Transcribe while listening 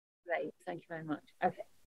Great, thank you very much. Okay,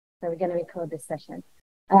 so we're going to record this session,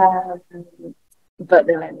 but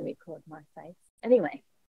they'll only record my face. Anyway,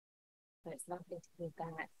 so it's lovely to be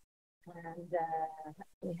back. And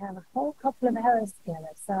we have a whole couple of hours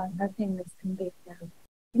together, so I'm hoping this can be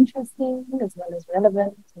interesting as well as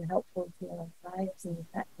relevant and helpful to your lives and your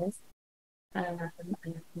practice. And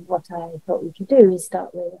what I thought we could do is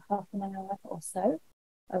start with half an hour or so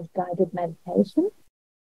of guided meditation.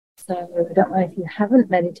 So I don't know if you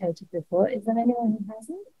haven't meditated before. Is there anyone who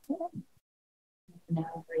hasn't? Yeah.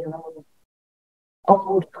 No, real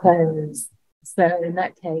old clothes. So in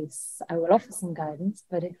that case, I will offer some guidance,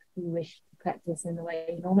 but if you wish to practice in the way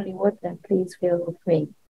you normally would, then please feel free.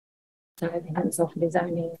 So everything that's offered is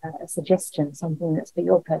only a suggestion, something that's for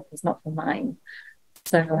your purpose, not for mine.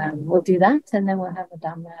 So we'll do that, and then we'll have a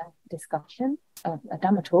Dhamma discussion, a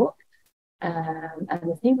Dhamma-Talk. And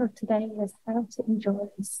the theme of today is how to enjoy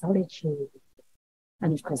solitude.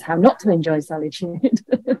 And of course, how not to enjoy solitude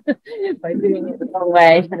by doing it the wrong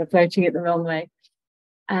way and approaching it the wrong way.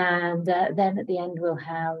 And then at the end, we'll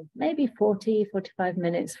have maybe 45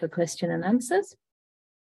 minutes for question and answers,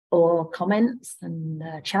 or comments and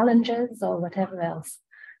challenges, or whatever else.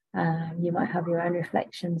 You might have your own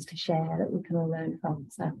reflections to share that we can all learn from.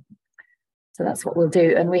 So that's what we'll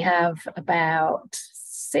do. And we have about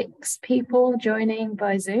 6 people joining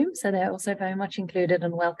by Zoom, so they're also very much included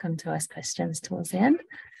and welcome to ask questions towards the end.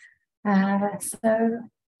 So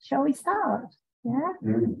shall we start? Yeah.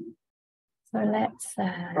 So let's.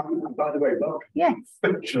 By the way, Mark. Yes.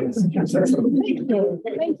 Thank you.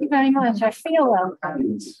 Thank you very much. I feel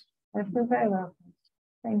welcome. I feel very welcome.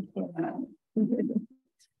 Thank you.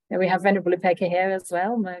 Yeah, we have Venerable Upeka here as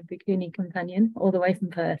well, my bhikkhuni companion, all the way from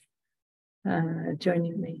Perth,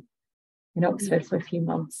 joining me in Oxford for a few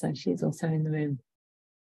months, so she's also in the room.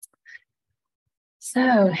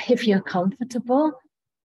 So if you're comfortable,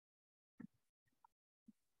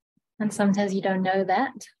 and sometimes you don't know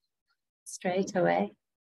that straight away,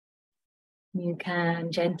 you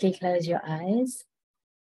can gently close your eyes.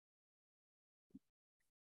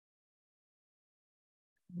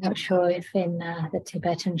 I'm not sure if in the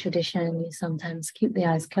Tibetan tradition you sometimes keep the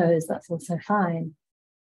eyes closed, that's also fine.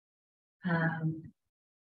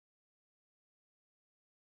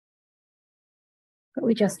 But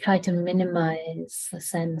we just try to minimize the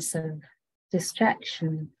sense of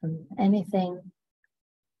distraction from anything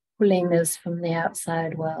pulling us from the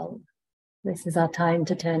outside world. This is our time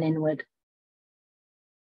to turn inward.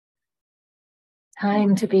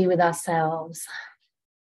 Time to be with ourselves.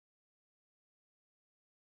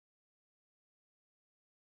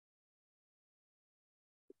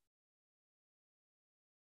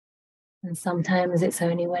 And sometimes it's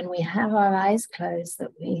only when we have our eyes closed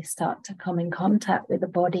that we start to come in contact with the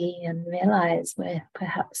body and realize we're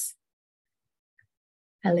perhaps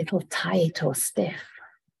a little tight or stiff.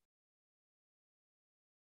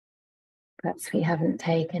 Perhaps we haven't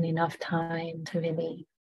taken enough time to really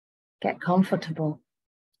get comfortable.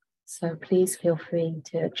 So please feel free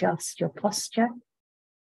to adjust your posture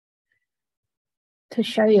to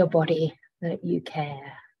show your body that you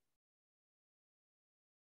care.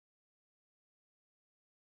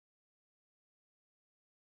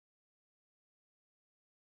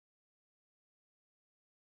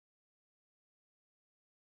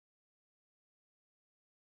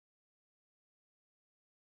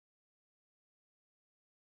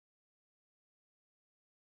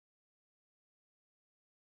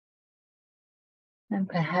 And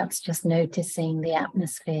perhaps just noticing the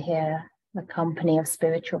atmosphere here, the company of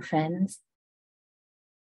spiritual friends.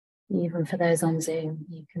 Even for those on Zoom,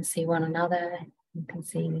 you can see one another, you can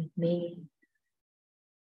see me.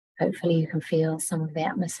 Hopefully you can feel some of the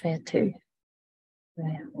atmosphere too.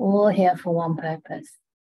 We're all here for one purpose: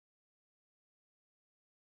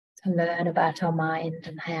 to learn about our mind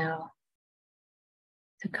and how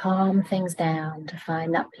to calm things down, to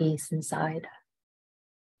find that peace inside.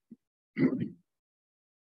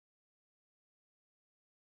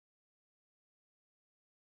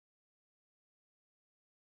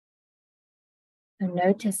 And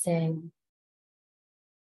noticing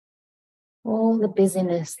all the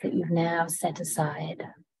busyness that you've now set aside.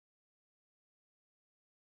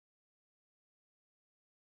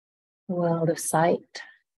 The world of sight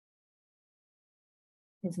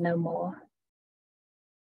is no more.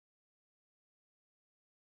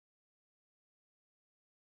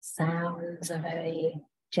 Sounds are very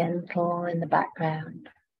gentle in the background.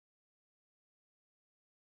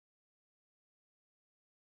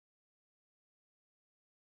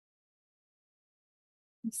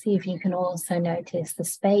 See if you can also notice the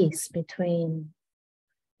space between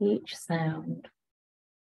each sound.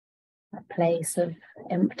 a place of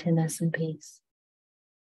emptiness and peace.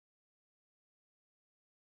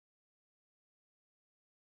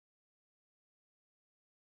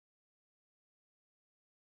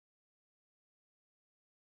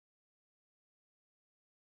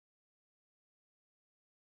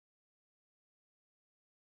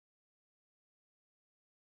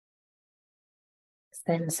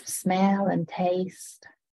 Sense of smell and taste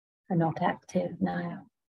are not active now.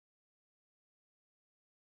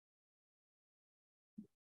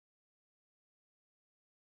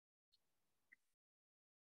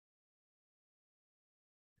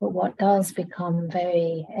 But what does become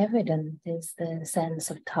very evident is the sense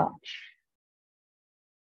of touch,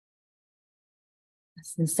 the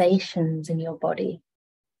sensations in your body,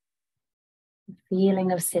 the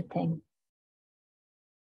feeling of sitting.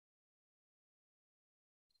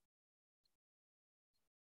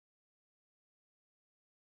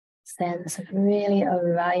 Sense of really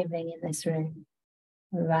arriving in this room,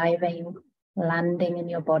 arriving, landing in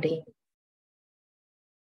your body.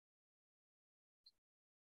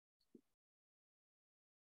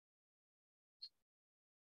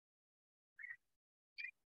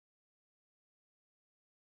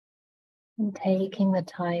 And taking the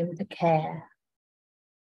time to care.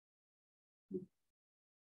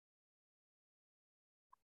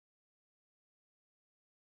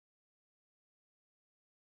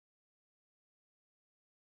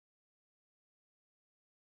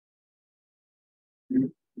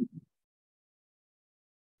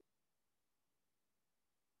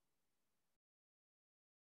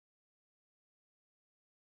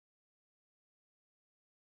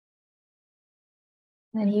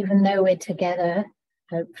 And even though we're together,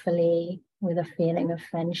 hopefully with a feeling of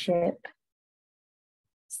friendship,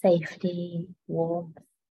 safety, warmth,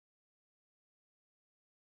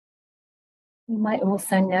 you might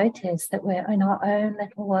also notice that we're in our own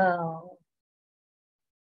little world.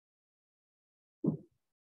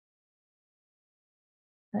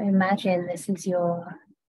 So imagine this is your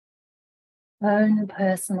own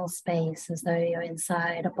personal space, as though you're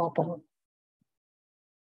inside a bubble.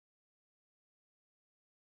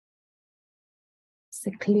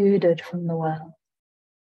 Secluded from the world.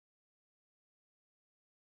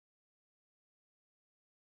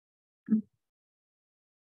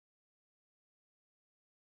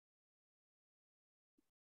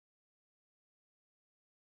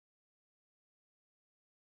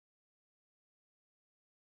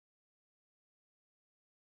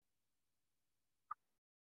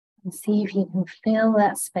 And see if you can fill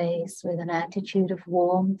that space with an attitude of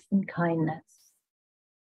warmth and kindness.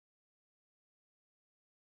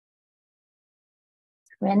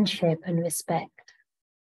 Friendship and respect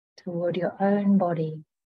toward your own body,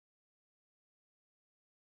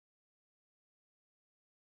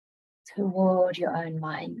 toward your own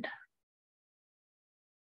mind.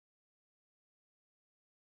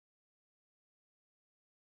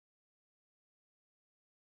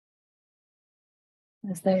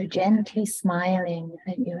 As though gently smiling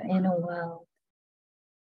at your inner world.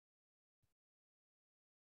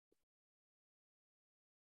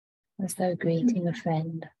 As though greeting a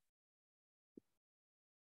friend.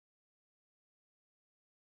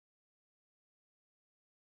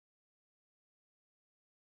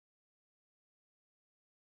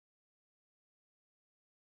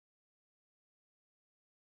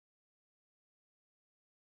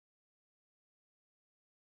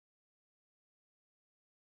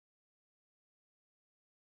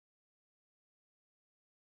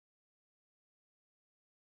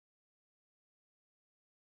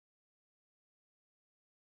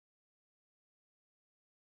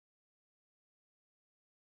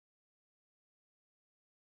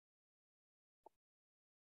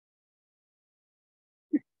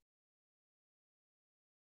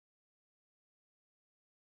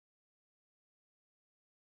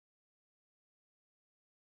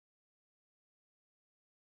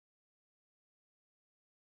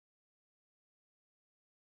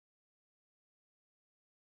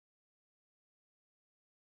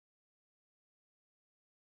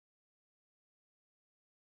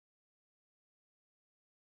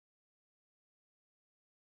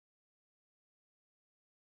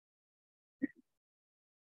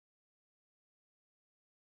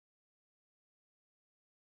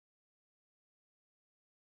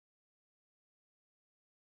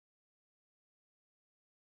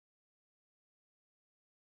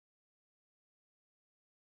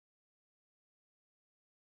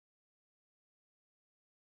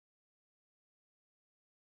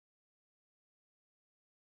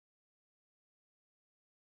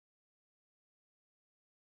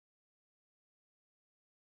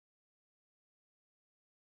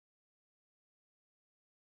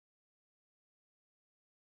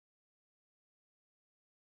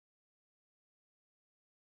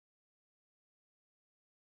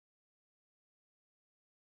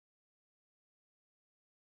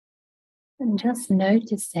 And just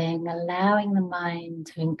noticing, allowing the mind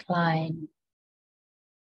to incline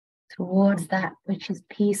towards that which is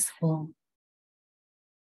peaceful.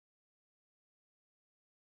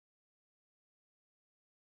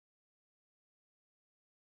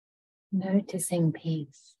 Noticing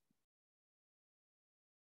peace.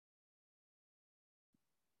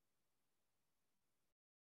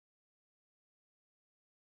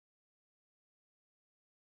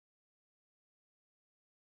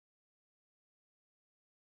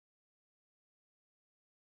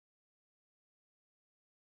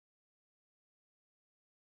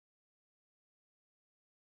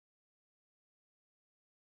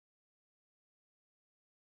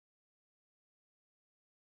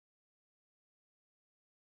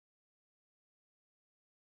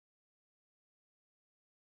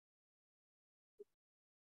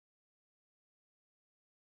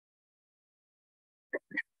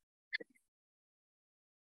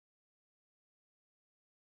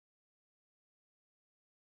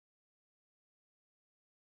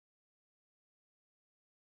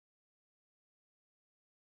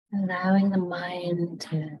 Allowing the mind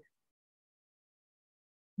to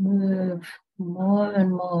move more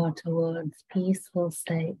and more towards peaceful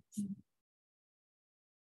states.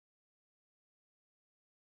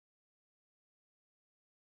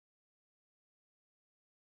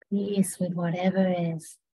 Peace with whatever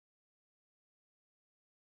is.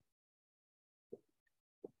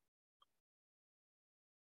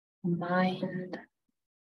 A mind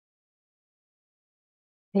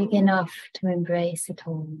big enough to embrace it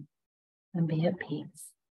all and be at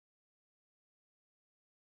peace.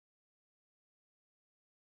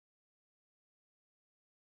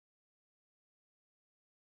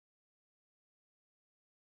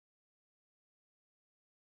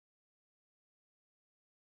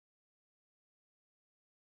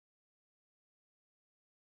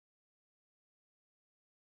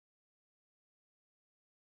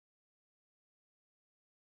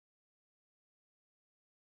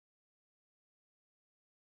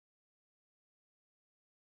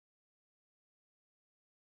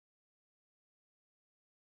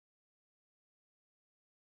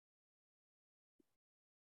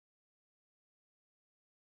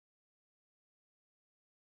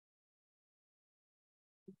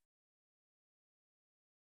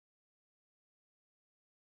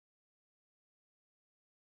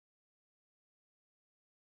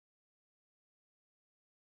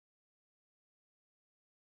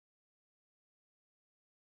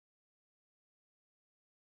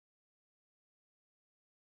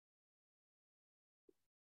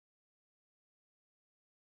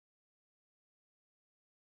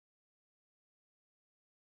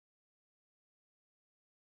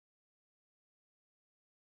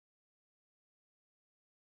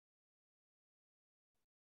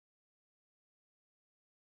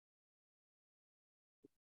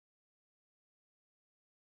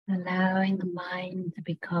 Allowing the mind to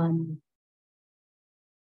become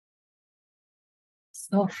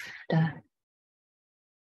softer,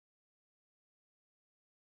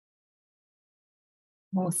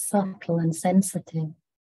 more subtle and sensitive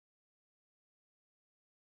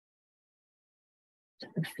to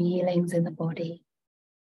the feelings in the body,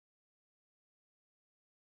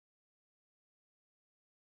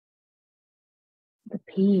 the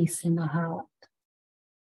peace in the heart.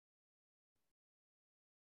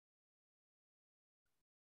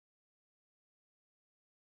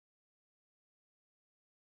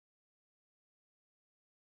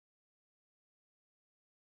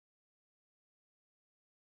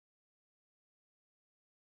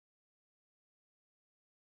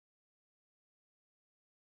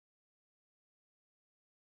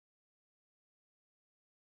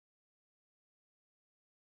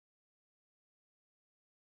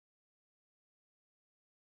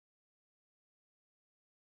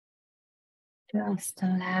 Just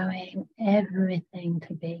allowing everything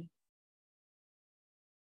to be.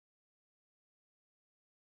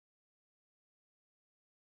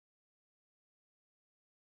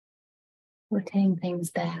 Putting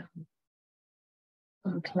things down,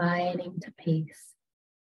 inclining to peace.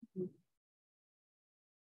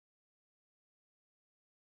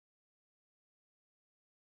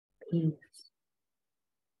 Peace.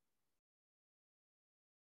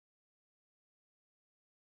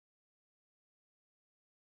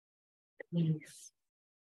 Peace.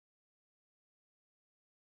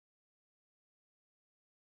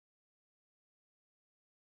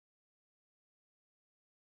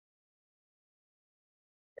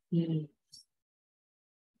 Peace.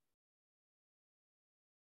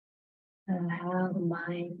 Allow the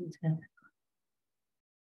mind to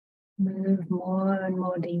move more and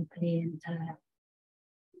more deeply into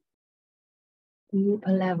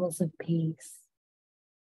deeper levels of peace.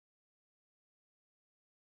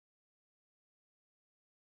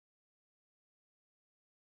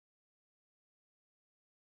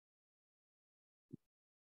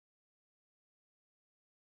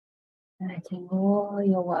 Letting all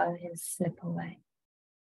your worries slip away.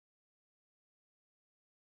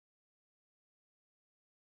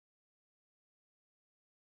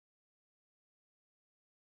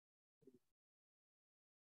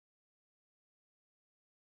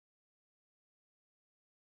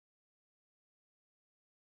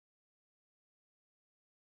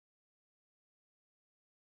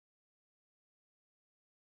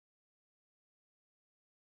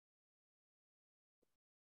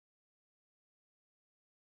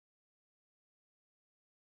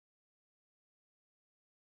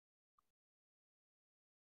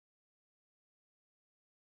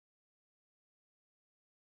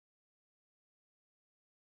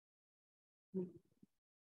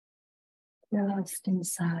 Just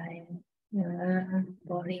inside your own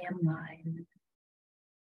body and mind.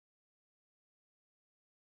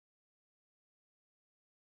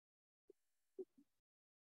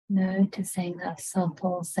 Noticing that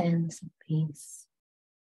subtle sense of peace.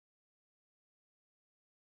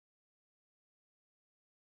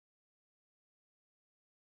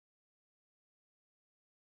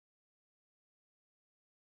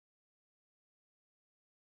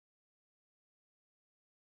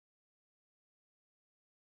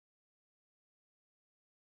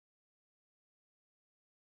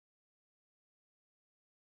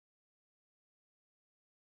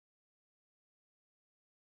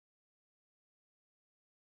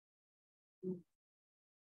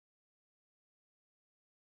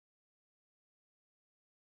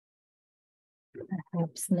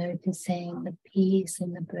 Perhaps noticing the peace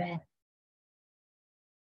in the breath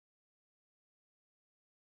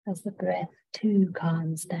as the breath too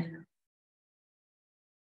calms down.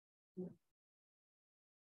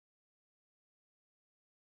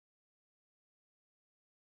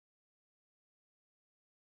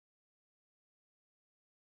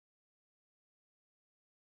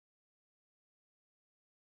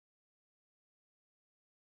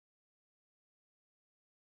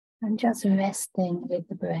 And just resting with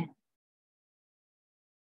the breath.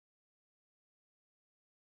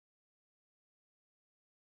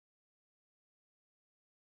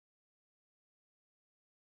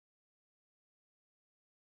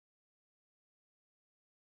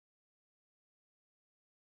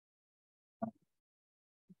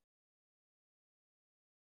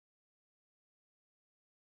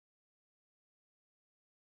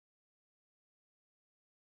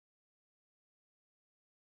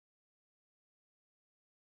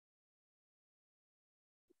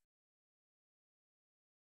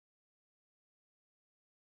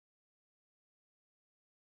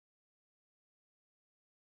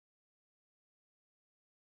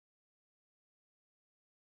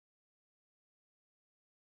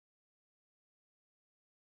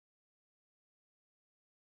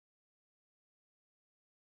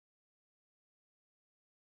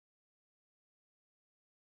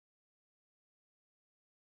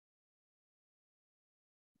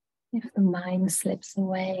 If the mind slips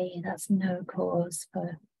away, that's no cause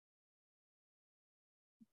for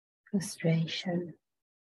frustration.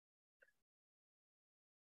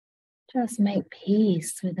 Just make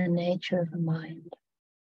peace with the nature of the mind.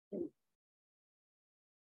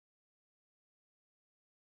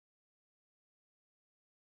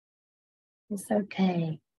 It's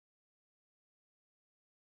okay.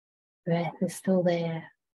 Breath is still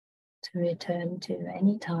there to return to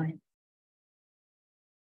any time.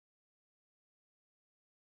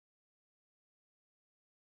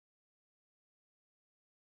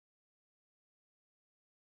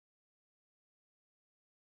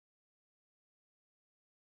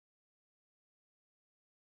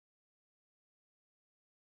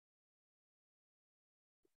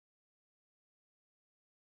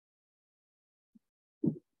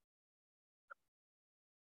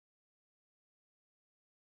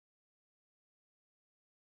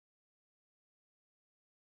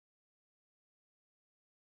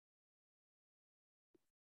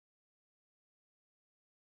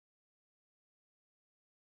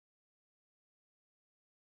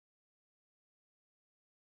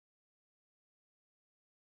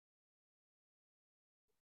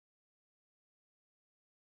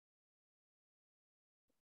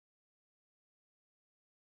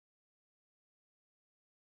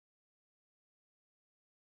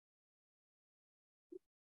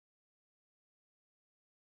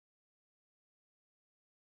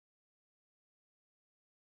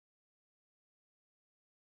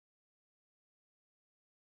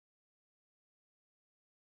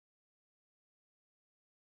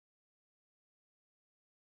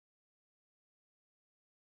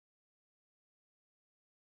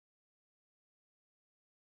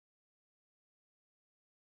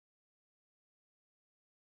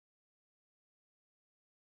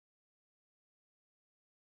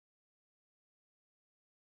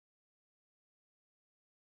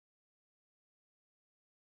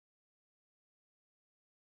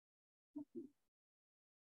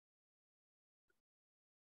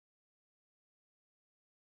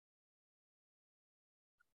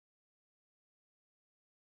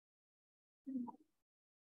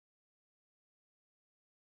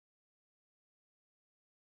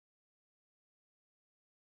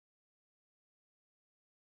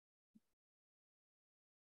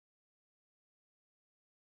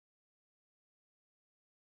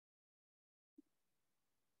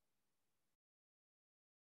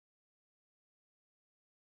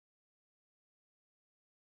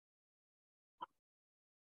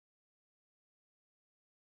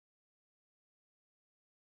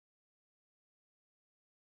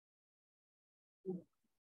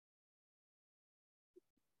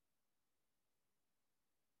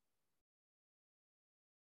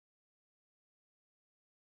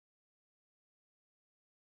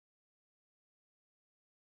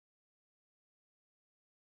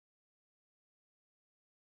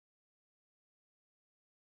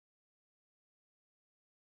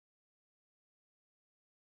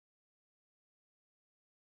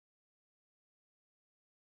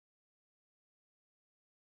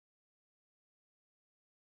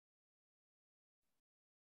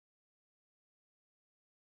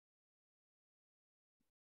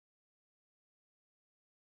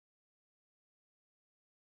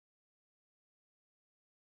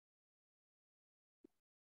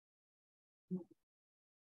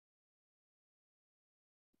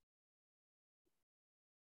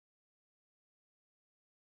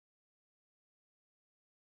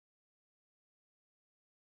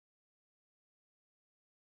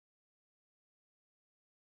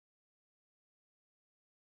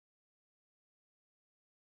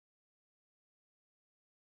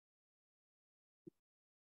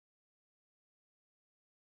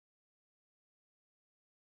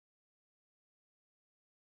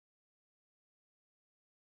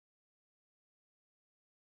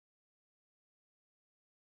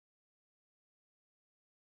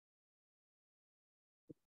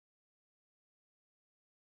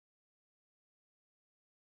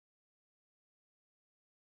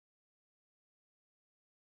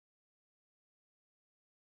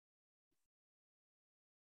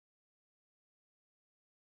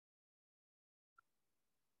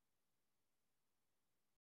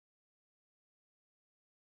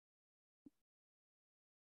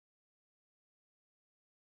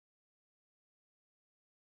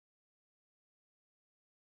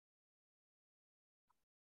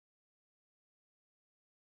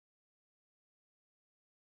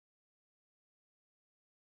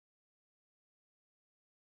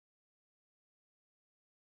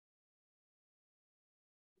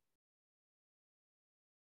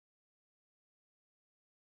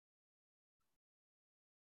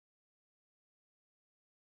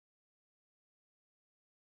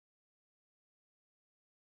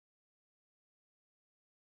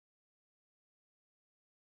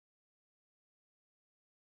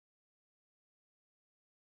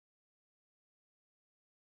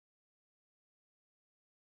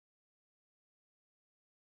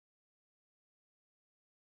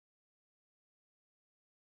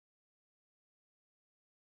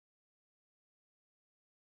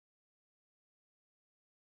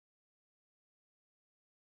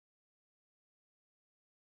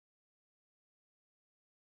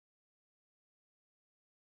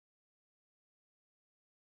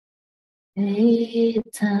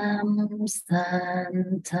 Etam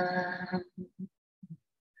santam,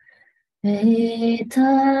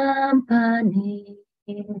 etam panitam,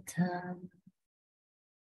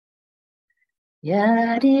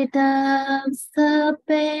 yadidam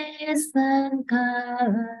sape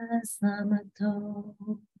sankara samato,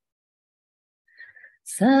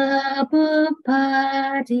 sabupadi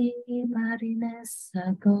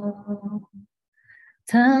parinasago,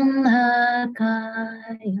 tanhakayo.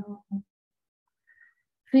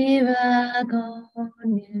 Virago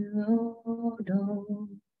Nirodo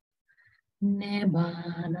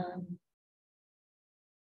Nibbana.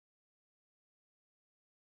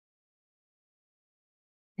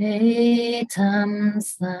 Etam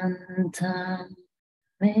Santam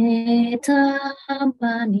Etam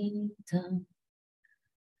Panitam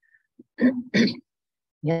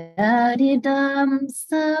Yadidam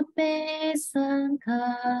Sape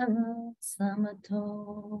Sankara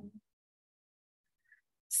Samato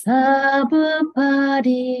Sabupadi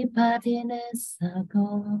Patinesago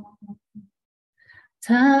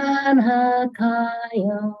Tanhakayo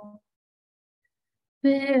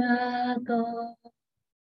Virago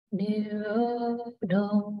Nirodo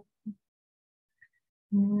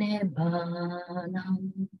Nibbana.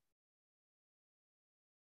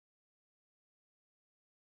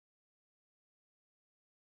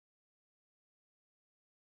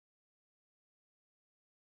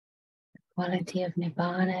 The quality of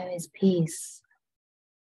Nibbana is peace.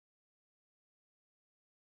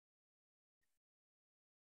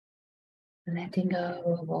 letting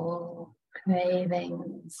go of all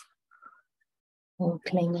cravings, all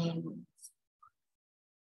clinging.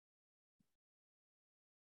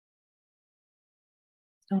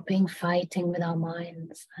 Stopping fighting with our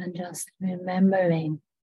minds and just remembering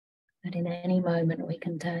that in any moment we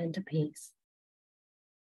can turn to peace.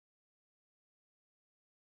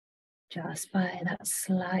 Just by that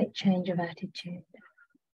slight change of attitude.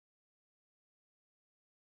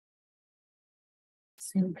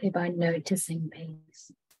 Simply by noticing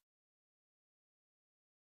peace.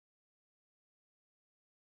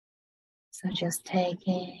 So just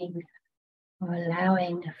taking or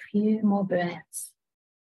allowing a few more breaths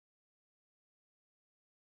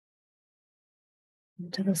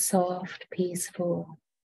into the soft, peaceful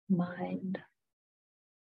mind.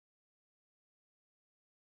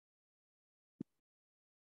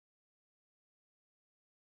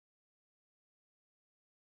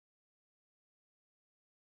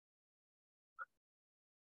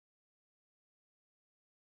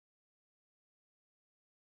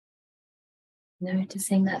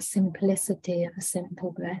 Noticing that simplicity of a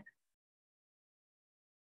simple breath.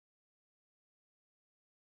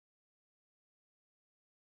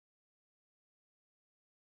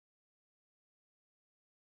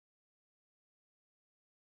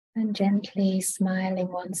 And gently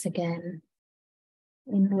smiling once again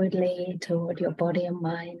inwardly toward your body and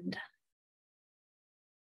mind.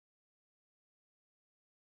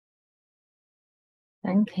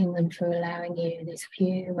 Thanking them for allowing you these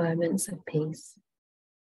few moments of peace.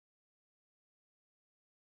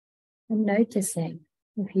 And noticing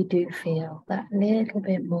if you do feel that little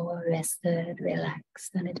bit more rested,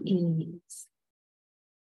 relaxed, and at ease.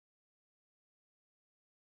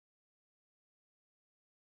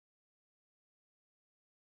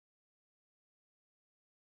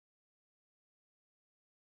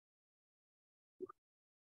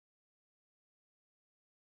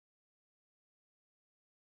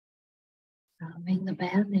 Ring the bell,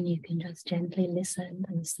 and you can just gently listen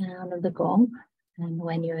to the sound of the gong. And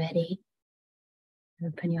when you're ready,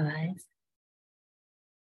 open your eyes.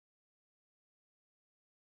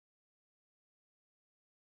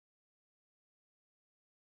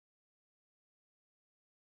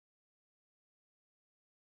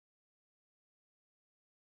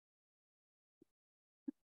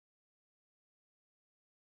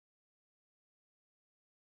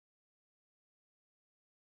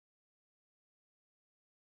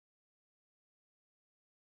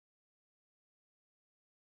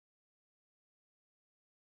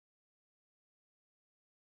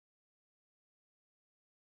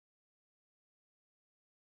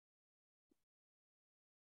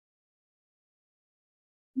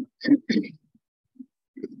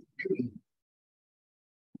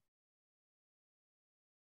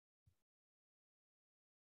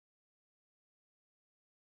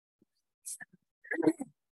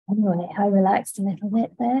 Anyway, I relaxed a little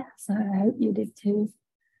bit there, so I hope you did too.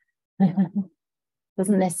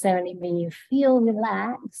 Doesn't necessarily mean you feel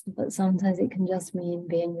relaxed, but sometimes it can just mean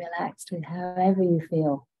being relaxed with however you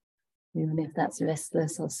feel, even if that's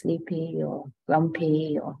restless or sleepy or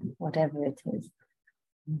grumpy or whatever it is.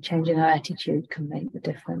 And changing our attitude can make the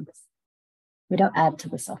difference. We don't add to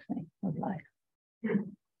the suffering of life.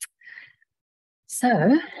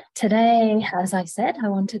 So today, as I said, I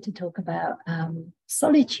wanted to talk about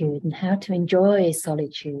solitude and how to enjoy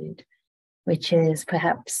solitude, which is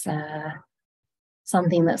perhaps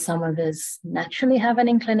something that some of us naturally have an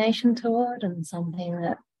inclination toward, and something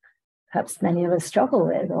that perhaps many of us struggle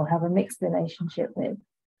with or have a mixed relationship with.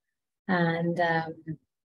 And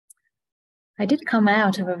I did come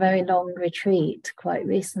out of a very long retreat quite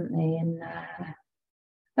recently in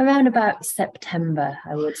around about September,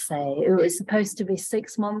 I would say. It was supposed to be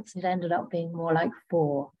 6 months. It ended up being more like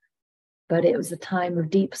 4. But it was a time of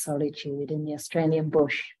deep solitude in the Australian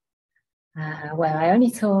bush, where I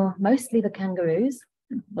only saw mostly the kangaroos,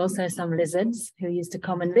 also some lizards who used to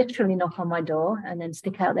come and literally knock on my door and then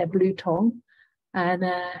stick out their blue tongue and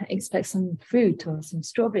expect some fruit or some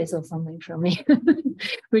strawberries or something from me,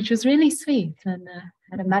 which was really sweet, and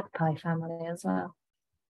had a magpie family as well.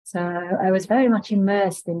 So I was very much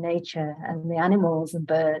immersed in nature, and the animals and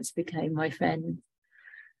birds became my friends.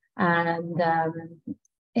 And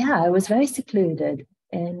yeah, I was very secluded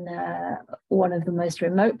in one of the most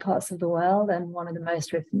remote parts of the world and one of the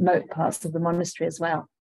most remote parts of the monastery as well.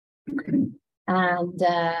 And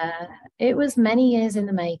it was many years in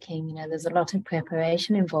the making. You know, there's a lot of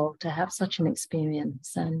preparation involved to have such an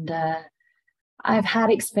experience. And I've had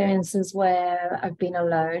experiences where I've been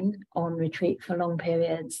alone on retreat for long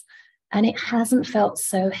periods, and it hasn't felt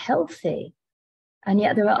so healthy. And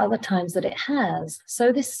yet there are other times that it has.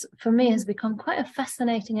 So this, for me, has become quite a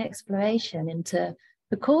fascinating exploration into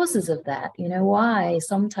the causes of that, why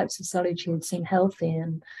some types of solitude seem healthy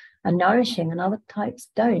and nourishing and other types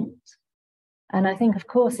don't. And I think, of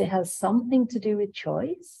course, it has something to do with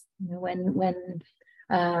choice. When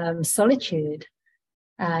solitude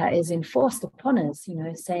is enforced upon us,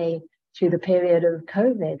 say through the period of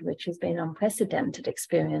COVID, which has been an unprecedented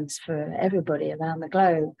experience for everybody around the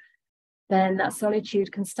globe, then that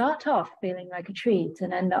solitude can start off feeling like a treat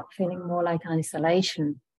and end up feeling more like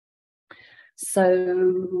isolation.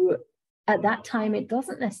 So at that time, it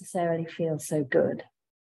doesn't necessarily feel so good.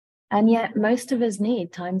 And yet most of us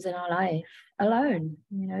need times in our life alone,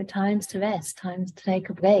 times to rest, times to take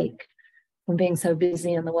a break from being so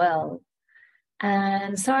busy in the world.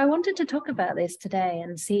 And so I wanted to talk about this today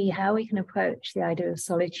and see how we can approach the idea of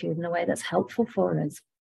solitude in a way that's helpful for us.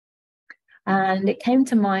 And it came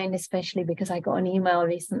to mind, especially because I got an email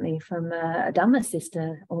recently from a Dhamma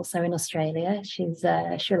sister, also in Australia. She's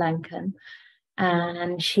Sri Lankan,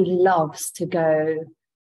 and she loves to go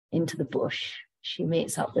into the bush. She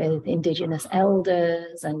meets up with Indigenous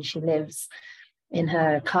elders, and she lives in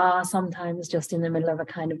her car sometimes just in the middle of a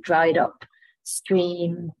kind of dried up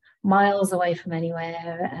stream, miles away from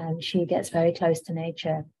anywhere, and she gets very close to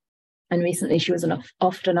nature. And recently she was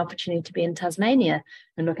offered an opportunity to be in Tasmania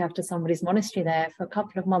and look after somebody's monastery there for a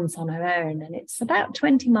couple of months on her own. And it's about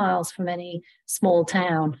 20 miles from any small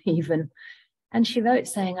town even. And she wrote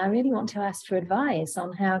saying, I really want to ask for advice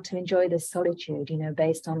on how to enjoy this solitude,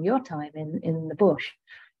 based on your time in the bush,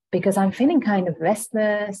 because I'm feeling kind of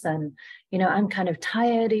restless and, I'm kind of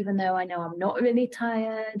tired, even though I know I'm not really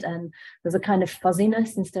tired. And there's a kind of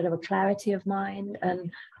fuzziness instead of a clarity of mind.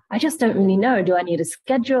 And I just don't really know. Do I need a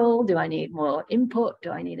schedule? Do I need more input?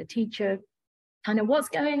 Do I need a teacher? Kind of what's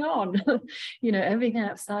going on? Everything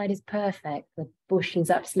outside is perfect. The bush is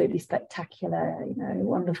absolutely spectacular,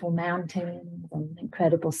 wonderful mountains and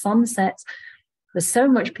incredible sunsets. There's so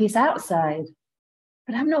much peace outside,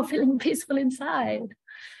 but I'm not feeling peaceful inside.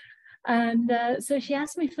 And so she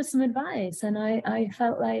asked me for some advice, and I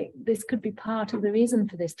felt like this could be part of the reason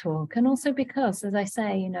for this talk. And also because, as I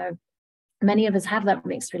say, many of us have that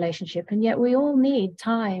mixed relationship, and yet we all need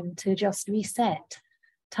time to just reset,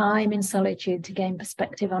 time in solitude to gain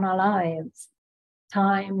perspective on our lives,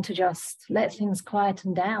 time to just let things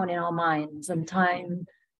quieten down in our minds, and time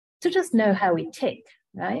to just know how we tick,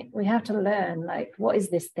 right? We have to learn, what is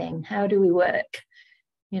this thing? How do we work?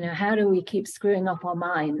 How do we keep screwing up our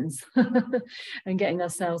minds and getting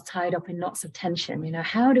ourselves tied up in knots of tension?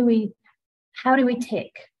 How do we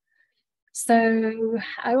tick? So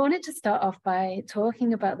I wanted to start off by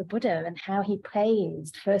talking about the Buddha and how he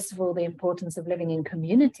praised, first of all, the importance of living in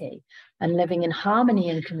community and living in harmony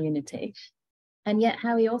in community. And yet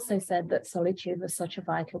how he also said that solitude was such a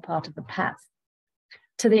vital part of the path,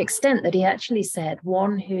 to the extent that he actually said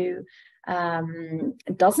one who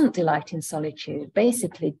doesn't delight in solitude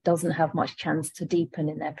basically doesn't have much chance to deepen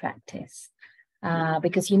in their practice.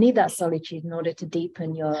 Because you need that solitude in order to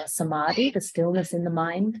deepen your samadhi, the stillness in the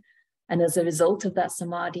mind. And as a result of that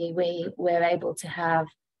samadhi, we're able to have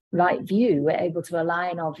right view. We're able to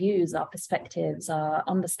align our views, our perspectives, our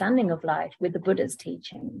understanding of life with the Buddha's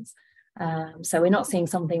teachings. So we're not seeing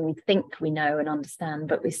something we think we know and understand,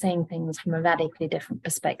 but we're seeing things from a radically different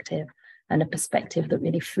perspective, and a perspective that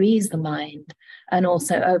really frees the mind and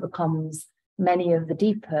also overcomes many of the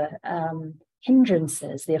deeper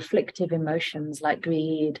hindrances, the afflictive emotions like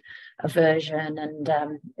greed, aversion,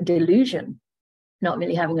 and delusion. Not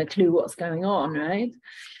really having a clue what's going on, right?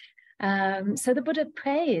 So the Buddha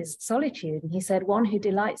praised solitude, and he said, one who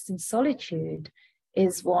delights in solitude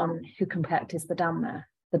is one who can practice the Dhamma.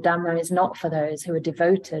 The Dhamma is not for those who are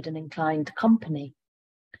devoted and inclined to company.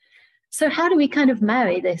 So how do we kind of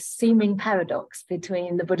marry this seeming paradox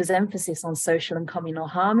between the Buddha's emphasis on social and communal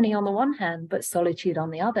harmony on the one hand, but solitude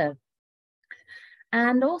on the other?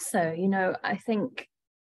 And also, I think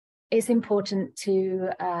it's important to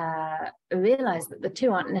realize that the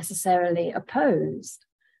two aren't necessarily opposed,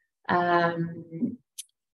 and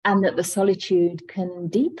that the solitude can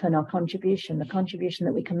deepen our contribution, the contribution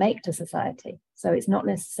that we can make to society. So it's not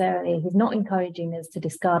necessarily, he's not encouraging us to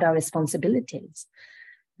discard our responsibilities,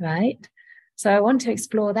 right? So I want to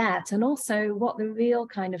explore that, and also what the real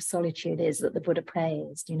kind of solitude is that the Buddha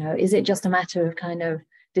praised. Is it just a matter of kind of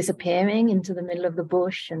disappearing into the middle of the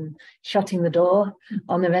bush and shutting the door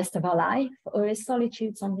on the rest of our life? Or is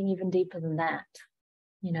solitude something even deeper than that?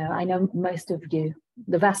 I know most of you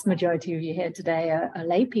the vast majority of you here today are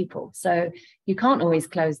lay people. So you can't always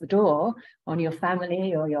close the door on your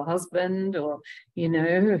family or your husband or, you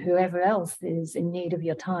know, whoever else is in need of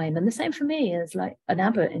your time. And the same for me as like an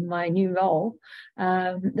abbot in my new role.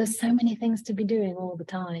 There's so many things to be doing all the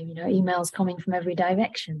time, you know, emails coming from every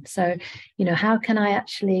direction. So, you know, how can I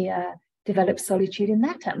actually develop solitude in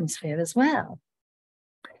that atmosphere as well?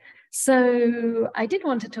 So I did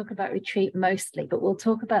want to talk about retreat mostly, but we'll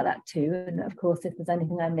talk about that too. And of course, if there's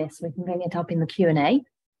anything I miss, we can bring it up in the Q&A.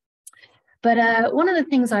 But one of the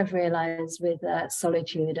things I've realized with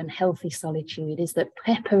solitude and healthy solitude is that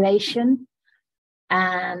preparation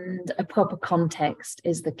and a proper context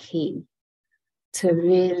is the key to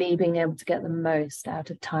really being able to get the most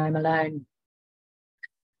out of time alone.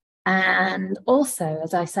 And also,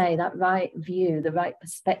 as I say, that right view, the right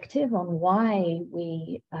perspective on why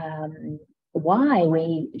we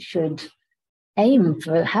should aim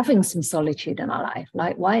for having some solitude in our life,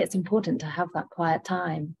 like why it's important to have that quiet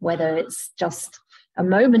time, whether it's just a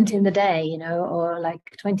moment in the day, you know, or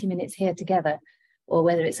like 20 minutes here together, or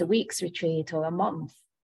whether it's a week's retreat or a month.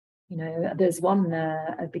 You know, there's one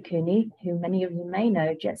a bhikkhuni who many of you may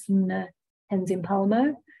know, Jetsun Tenzin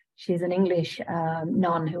Palmo. She's an English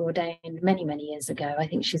nun who ordained many, many years ago. I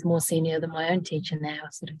think she's more senior than my own teacher now.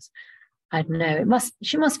 Sort of, I don't know.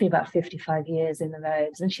 She must be about 55 years in the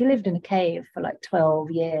robes, and she lived in a cave for like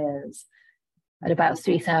 12 years at about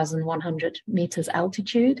 3,100 meters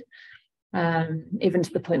altitude, even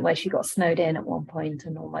to the point where she got snowed in at one point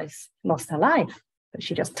and almost lost her life. But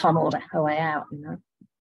she just tunneled her way out, you know.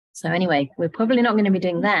 So anyway, we're probably not going to be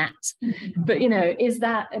doing that. But, you know, is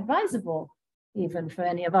that advisable even for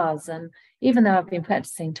any of us? And even though I've been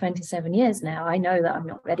practicing 27 years now, I know that I'm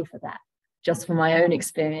not ready for that, just from my own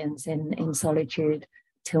experience in solitude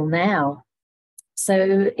till now.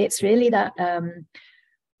 So it's really that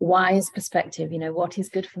wise perspective, you know, what is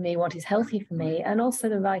good for me, what is healthy for me, and also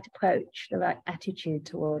the right approach, the right attitude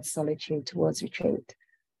towards solitude, towards retreat,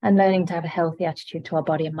 and learning to have a healthy attitude to our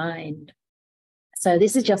body and mind. So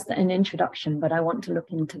this is just an introduction, but I want to look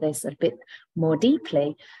into this a bit more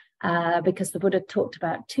deeply. Because the Buddha talked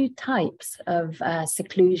about two types of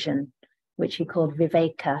seclusion, which he called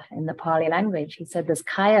viveka in the Pali language. He said there's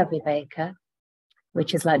kaya viveka,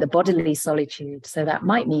 which is like the bodily solitude. So that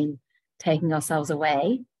might mean taking ourselves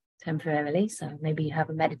away temporarily. So maybe you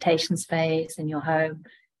have a meditation space in your home.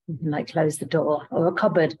 You can like close the door, or a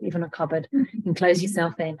cupboard, even a cupboard. You can close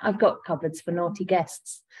yourself in. I've got cupboards for naughty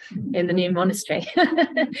guests in the new monastery.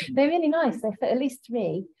 They're really nice. They fit at least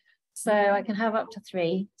 3. So I can have up to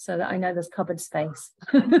 3 so that I know there's cupboard space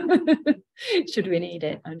should we need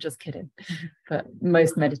it. I'm just kidding. But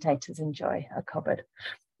most meditators enjoy a cupboard.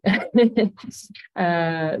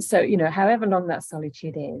 So, you know, however long that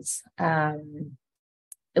solitude is,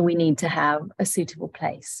 we need to have a suitable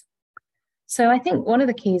place. So I think one of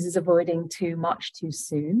the keys is avoiding too much too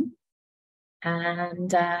soon.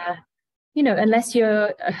 And you know, unless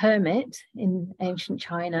you're a hermit in ancient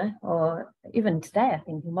China, or even today, I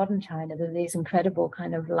think in modern China, there are these incredible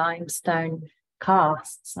kind of limestone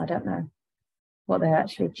casts. I don't know what they're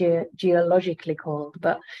actually geologically called,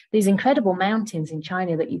 but these incredible mountains in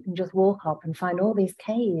China that you can just walk up and find all these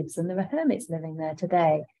caves. And there are hermits living there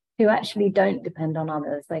today who actually don't depend on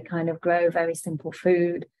others. They kind of grow very simple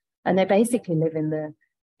food, and they basically live in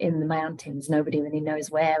the mountains. Nobody really knows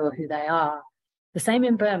where or who they are. The same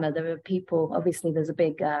in Burma. There are people, obviously there's a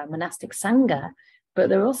big monastic sangha, but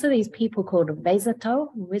there are also these people called Wizato,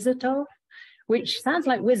 which sounds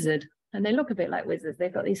like wizard, and they look a bit like wizards.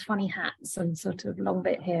 They've got these funny hats and sort of long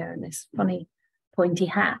bit hair and this funny pointy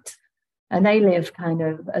hat, and they live kind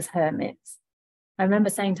of as hermits. I remember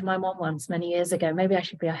saying to my mom once many years ago, maybe I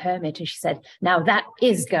should be a hermit, and she said, now that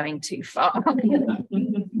is going too far.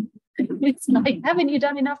 It's like, haven't you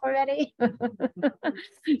done enough already?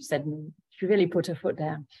 She said, she really put her foot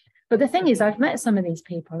down. But the thing is, I've met some of these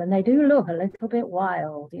people and they do look a little bit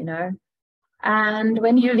wild, you know. And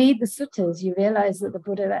when you read the suttas, you realize that the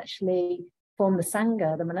Buddha actually formed the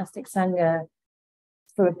sangha, the monastic sangha,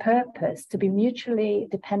 for a purpose, to be mutually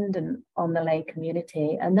dependent on the lay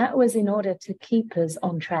community. And that was in order to keep us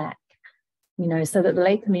on track, you know, so that the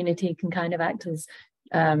lay community can kind of act as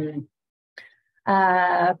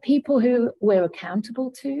people who we're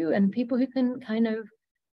accountable to, and people who can kind of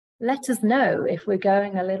let us know if we're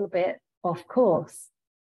going a little bit off course.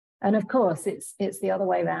 And of course, it's the other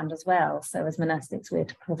way around as well. So as monastics, we're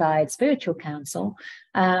to provide spiritual counsel,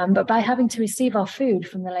 but by having to receive our food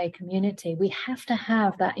from the lay community, we have to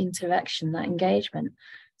have that interaction, that engagement.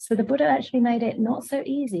 So the Buddha actually made it not so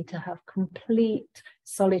easy to have complete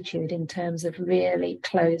solitude in terms of really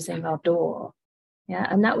closing our door. Yeah,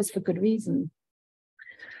 and that was for good reason.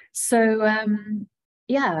 So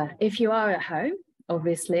yeah, if you are at home,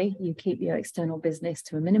 obviously you keep your external business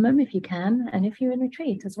to a minimum if you can. And if you're in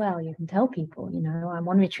retreat as well, you can tell people, you know, I'm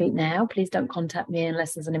on retreat now, please don't contact me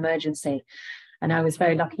unless there's an emergency. And I was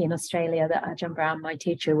very lucky in Australia that Ajahn Brahm, my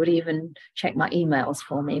teacher, would even check my emails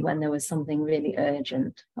for me when there was something really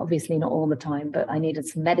urgent. Obviously not all the time, but I needed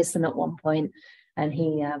some medicine at one point, and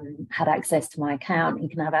he had access to my account. He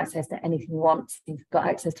can have access to anything he wants. He's got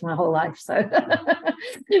access to my whole life. So,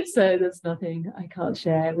 so there's nothing I can't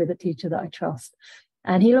share with a teacher that I trust.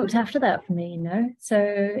 And he looked after that for me, you know. So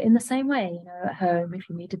in the same way, you know, at home, if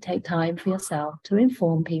you need to take time for yourself to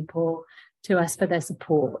inform people, to ask for their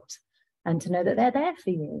support, and to know that they're there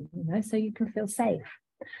for you, you know, so you can feel safe.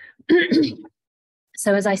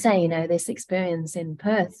 So as I say, you know, this experience in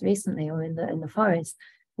Perth recently, or in the forest,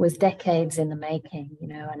 was decades in the making, you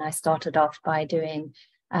know. And I started off by doing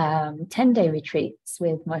 10-day retreats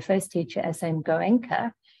with my first teacher, SM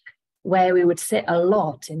Goenka, where we would sit a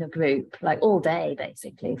lot in a group, like all day,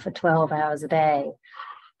 basically, for 12 hours a day.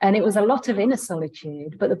 And it was a lot of inner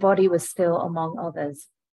solitude, but the body was still among others.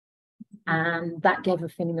 And that gave a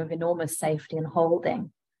feeling of enormous safety and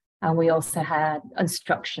holding. And we also had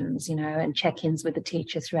instructions, you know, and check-ins with the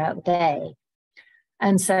teacher throughout the day.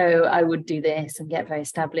 And so I would do this and get very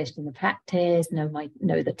established in the practice, know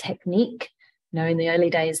the technique. You know, in the early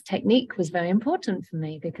days, technique was very important for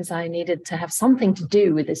me because I needed to have something to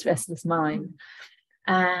do with this restless mind.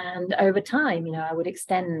 And over time, you know, I would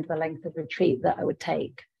extend the length of retreat that I would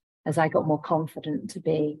take as I got more confident to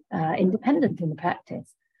be independent in the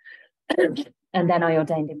practice. And then I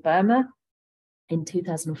ordained in Burma in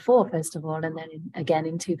 2004, first of all, and then again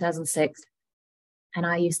in 2006. And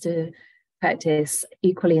I used to practice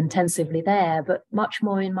equally intensively there, but much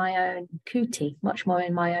more in my own kuti, much more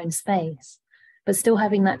in my own space, but still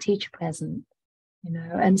having that teacher present, you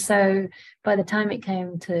know. And so by the time it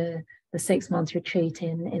came to the 6-month retreat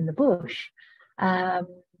in the bush, I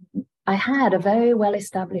had a very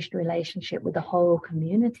well-established relationship with the whole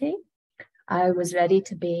community. I was ready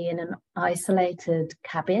to be in an isolated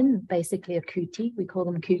cabin, basically a kuti. We call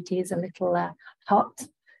them kutis, a little hut,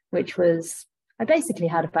 which was, I basically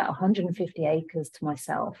had about 150 acres to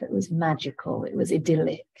myself. It was magical. It was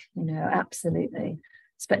idyllic, you know, absolutely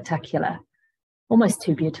spectacular. Almost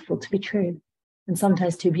too beautiful to be true. And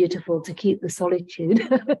sometimes too beautiful to keep the solitude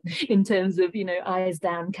in terms of, you know, eyes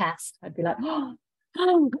downcast. I'd be like, oh,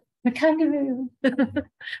 a kangaroo,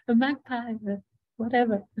 a magpie,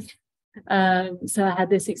 whatever. So I had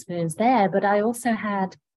this experience there, but I also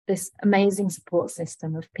had this amazing support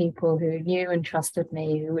system of people who knew and trusted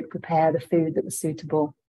me, who would prepare the food that was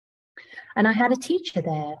suitable. And I had a teacher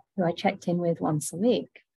there who I checked in with once a week.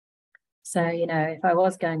 So, you know, if I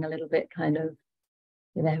was going a little bit kind of,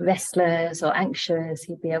 you know, restless or anxious,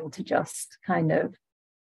 he'd be able to just kind of,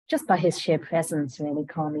 just by his sheer presence, really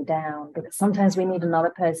calm me down. Because sometimes we need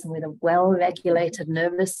another person with a well-regulated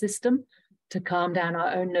nervous system to calm down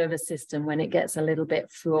our own nervous system when it gets a little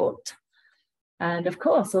bit fraught. And of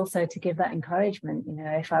course, also to give that encouragement, you know,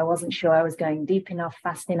 if I wasn't sure I was going deep enough,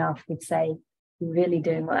 fast enough, we'd say, you're really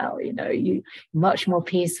doing well, you know, you much more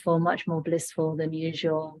peaceful, much more blissful than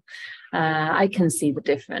usual. I can see the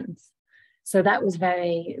difference. So that was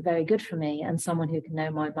very, very good for me, and someone who can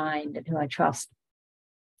know my mind and who I trust.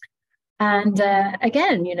 And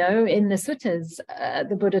again, you know, in the suttas,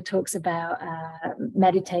 the Buddha talks about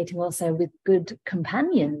meditating also with good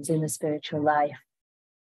companions in the spiritual life.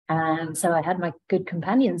 And so I had my good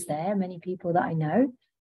companions there, many people that I know.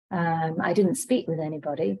 I didn't speak with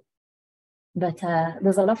anybody, but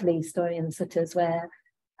there's a lovely story in the suttas where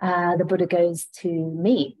the Buddha goes to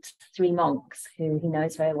meet 3 monks who he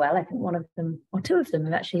knows very well. I think one of them, or 2 of them,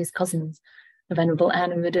 are actually his cousins. The Venerable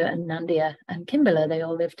Anaruddha and Nandiya and Kimbala, they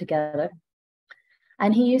all live together.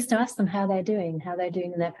 And he used to ask them how they're doing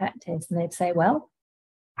in their practice. And they'd say, well,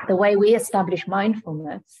 the way we establish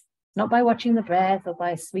mindfulness, not by watching the breath or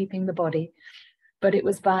by sweeping the body, but it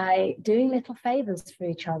was by doing little favors for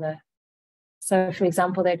each other. So, for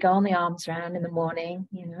example, they'd go on the alms round in the morning,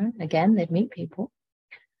 you know, again, they'd meet people,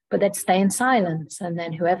 but they'd stay in silence. And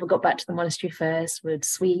then whoever got back to the monastery first would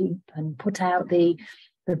sweep and put out the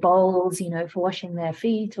bowls, you know, for washing their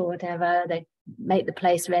feet or whatever. They'd make the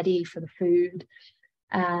place ready for the food,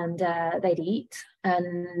 and they'd eat,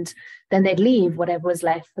 and then they'd leave whatever was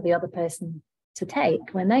left for the other person to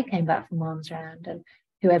take when they came back from alms round, and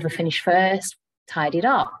whoever finished first tidied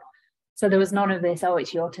up. So there was none of this, oh,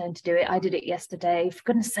 it's your turn to do it, I did it yesterday, for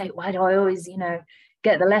goodness sake, why do I always, you know,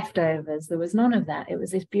 get the leftovers? There was none of that. It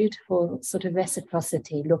was this beautiful sort of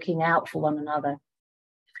reciprocity, looking out for one another.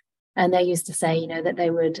 And they used to say, you know, that they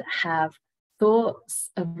would have thoughts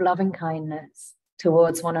of loving kindness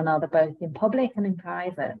towards one another, both in public and in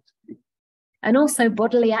private. And also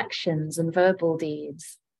bodily actions and verbal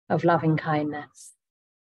deeds of loving kindness.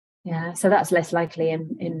 Yeah, so that's less likely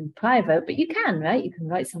in private, but you can, right? You can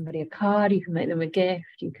write somebody a card, you can make them a gift,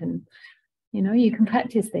 you can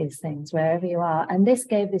practice these things wherever you are. And this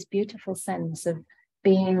gave this beautiful sense of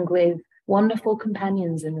being with wonderful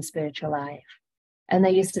companions in the spiritual life. And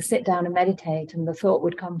they used to sit down and meditate, and the thought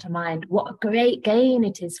would come to mind, what a great gain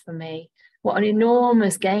it is for me. What an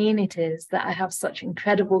enormous gain it is that I have such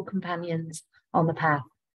incredible companions on the path.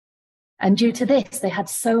 And due to this, they had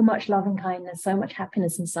so much love and kindness, so much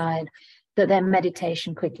happiness inside, that their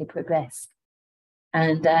meditation quickly progressed.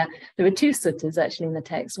 And there were two suttas actually in the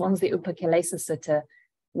text. One's the Upakilesa Sutta,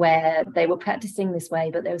 where they were practicing this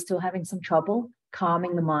way, but they were still having some trouble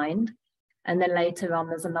calming the mind. And then later on,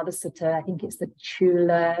 there's another sutta, I think it's the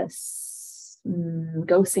Chula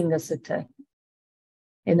Gosinga Sutta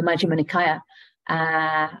in the Majjhima Nikaya.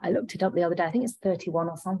 I looked it up the other day, I think it's 31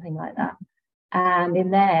 or something like that. And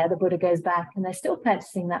in there, the Buddha goes back, and they're still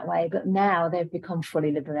practicing that way, but now they've become fully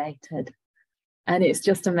liberated. And it's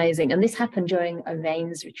just amazing. And this happened during a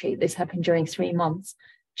rains retreat. This happened during 3 months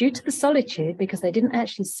due to the solitude, because they didn't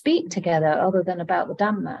actually speak together other than about the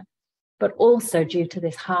Dhamma, but also due to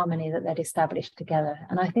this harmony that they'd established together.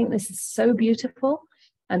 And I think this is so beautiful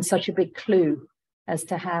and such a big clue as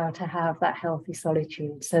to how to have that healthy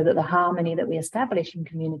solitude, so that the harmony that we establish in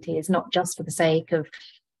community is not just for the sake of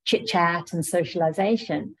chit chat and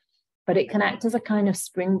socialization, but it can act as a kind of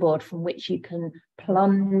springboard from which you can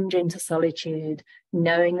plunge into solitude,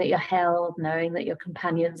 knowing that you're held, knowing that your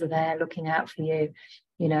companions are there looking out for you,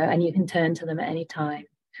 and you can turn to them at any time.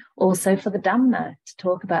 Also for the Dhamma, to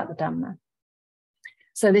talk about the Dhamma.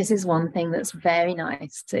 So this is one thing that's very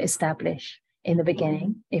nice to establish in the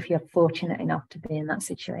beginning, if you're fortunate enough to be in that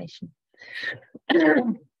situation.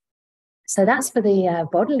 So that's for the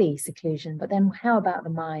bodily seclusion, but then how about the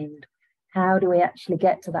mind? How do we actually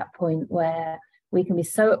get to that point where we can be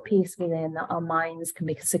so at peace within that our minds can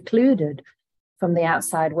be secluded from the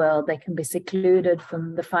outside world? They can be secluded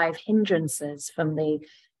from the 5 hindrances, from the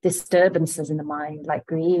disturbances in the mind, like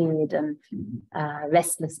greed and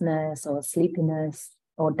restlessness or sleepiness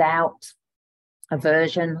or doubt,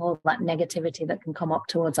 aversion, all that negativity that can come up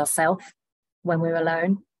towards ourselves when we're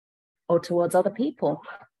alone, or towards other people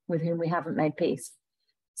with whom we haven't made peace.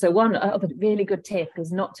 So one other really good tip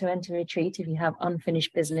is not to enter a retreat if you have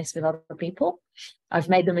unfinished business with other people. I've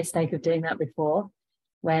made the mistake of doing that before,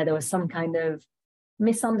 where there was some kind of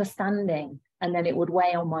misunderstanding, and then it would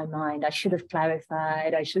weigh on my mind. I should have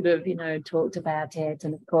clarified, I should have, talked about it.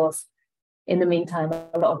 And of course, in the meantime,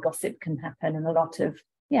 a lot of gossip can happen and a lot of,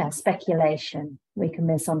 speculation. We can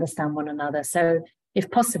misunderstand one another. So if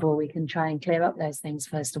possible, we can try and clear up those things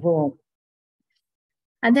first of all.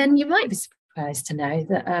 And then you might be surprised to know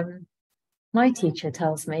that my teacher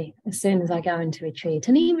tells me as soon as I go into retreat,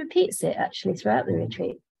 and he repeats it actually throughout the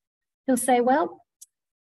retreat, he'll say, well,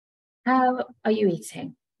 how are you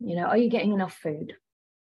eating? Are you getting enough food?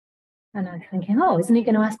 And I'm thinking, isn't he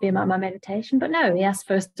going to ask me about my meditation? But no, he asks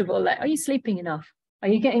first of all, are you sleeping enough? Are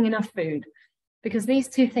you getting enough food? Because these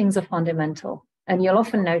two things are fundamental. And you'll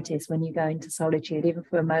often notice when you go into solitude, even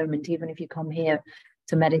for a moment, even if you come here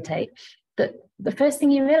to meditate, that the first thing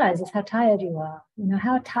you realize is how tired you are.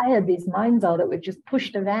 How tired these minds are that we've just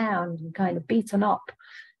pushed around and kind of beaten up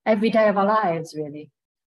every day of our lives, really,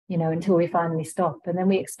 until we finally stop. And then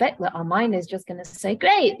we expect that our mind is just going to say,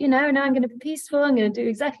 great, now I'm going to be peaceful, I'm going to do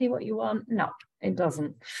exactly what you want. No, it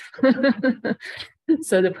doesn't.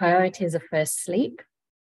 So the priorities are first sleep,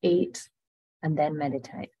 eat, and then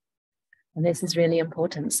meditate. And this is really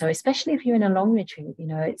important. So especially if you're in a long retreat,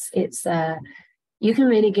 it's you can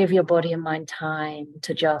really give your body and mind time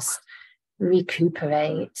to just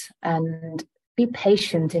recuperate and be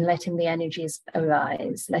patient in letting the energies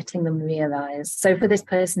arise, letting them re-arise. So for this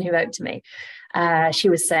person who wrote to me, she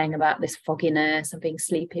was saying about this fogginess and being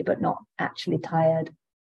sleepy, but not actually tired.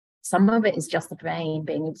 Some of it is just the brain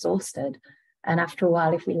being exhausted. And after a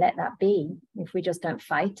while, if we let that be, if we just don't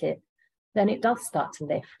fight it, then it does start to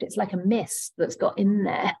lift. It's like a mist that's got in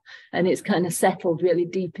there and it's kind of settled really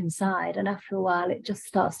deep inside. And after a while, it just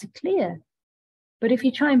starts to clear. But if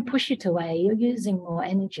you try and push it away, you're using more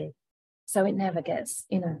energy. So it never gets,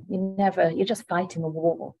 you're just fighting a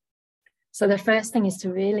war. So the first thing is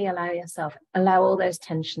to really allow all those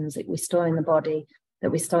tensions that we store in the body,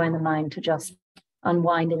 that we store in the mind, to just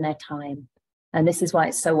unwind in their time. And this is why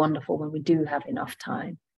it's so wonderful when we do have enough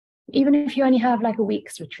time. Even if you only have like a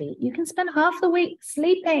week's retreat, you can spend half the week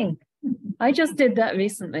sleeping. I just did that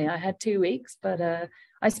recently. I had 2 weeks, but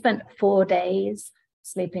I spent 4 days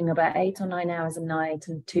sleeping about 8 or 9 hours a night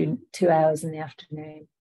and two hours in the afternoon.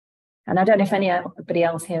 And I don't know if anybody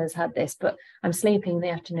else here has had this, but I'm sleeping in the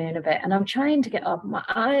afternoon a bit and I'm trying to get up. My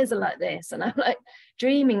eyes are like this. And I'm like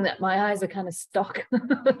dreaming that my eyes are kind of stuck.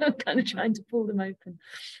 I'm kind of trying to pull them open.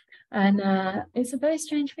 And it's a very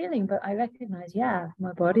strange feeling, but I recognize, yeah,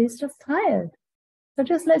 my body is just tired. So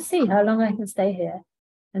just let's see how long I can stay here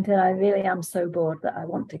until I really am so bored that I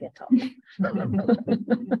want to get up.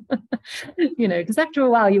 You know, because after a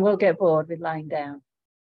while you will get bored with lying down.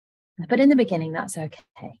 But in the beginning, that's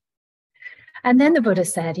okay. And then the Buddha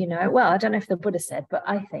said, you know, well, I don't know if the Buddha said, but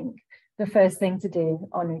I think the first thing to do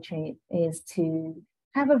on retreat is to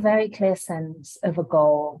have a very clear sense of a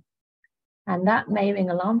goal. And that may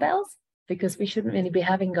ring alarm bells because we shouldn't really be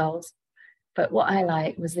having goals. But what I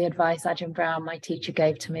like was the advice Ajahn Brahm, my teacher,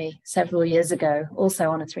 gave to me several years ago,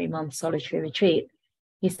 also on a 3-month solitary retreat.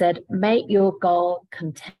 He said, make your goal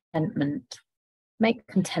contentment. Make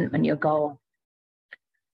contentment your goal.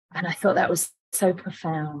 And I thought that was so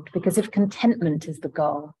profound, because if contentment is the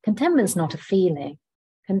goal, contentment's not a feeling.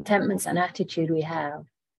 Contentment's an attitude we have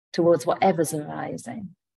towards whatever's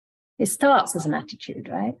arising. It starts as an attitude,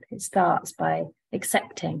 right? It starts by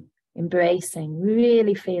accepting, embracing,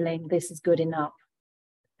 really feeling this is good enough.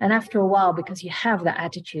 And after a while, because you have that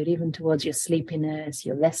attitude, even towards your sleepiness,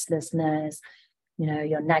 your restlessness, you know,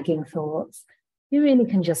 your nagging thoughts, you really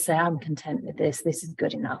can just say, I'm content with this. This is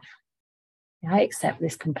good enough. I accept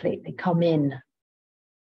this completely. Come in.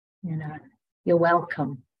 You know, you're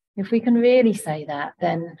welcome. If we can really say that,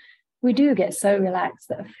 then we do get so relaxed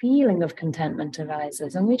that a feeling of contentment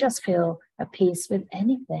arises and we just feel at peace with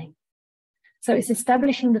anything. So it's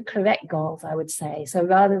establishing the correct goals, I would say. So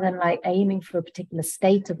rather than like aiming for a particular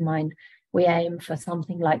state of mind, we aim for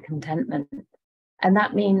something like contentment. And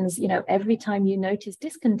that means, you know, every time you notice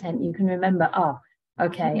discontent, you can remember, oh,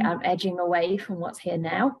 okay, I'm edging away from what's here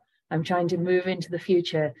now. I'm trying to move into the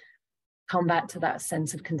future, come back to that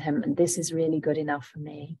sense of contentment. This is really good enough for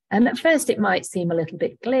me. And at first it might seem a little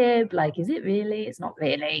bit glib, like, is it really? It's not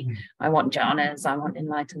really. I want jhanas, I want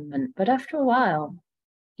enlightenment. But after a while,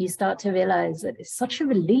 you start to realize that it's such a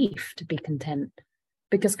relief to be content,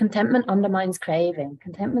 because contentment undermines craving.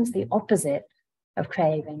 Contentment's the opposite of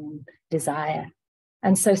craving and desire.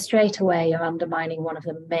 And so straight away, you're undermining one of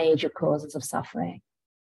the major causes of suffering.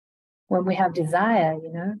 When we have desire,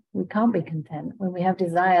 you know, we can't be content. When we have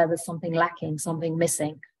desire, there's something lacking, something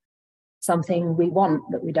missing, something we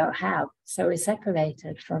want that we don't have. So we're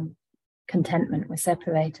separated from contentment. We're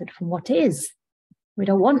separated from what is. We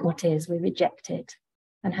don't want what is, we reject it.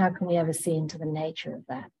 And how can we ever see into the nature of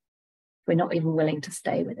that? We're not even willing to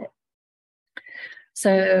stay with it.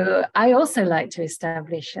 So I also like to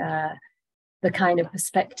establish the kind of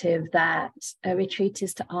perspective that a retreat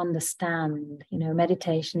is to understand. You know,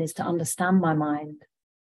 meditation is to understand my mind.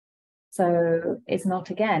 So it's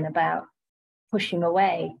not, again, about pushing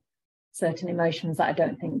away certain emotions that I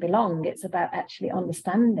don't think belong. It's about actually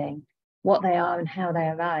understanding what they are and how they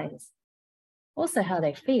arise. Also how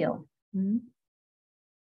they feel.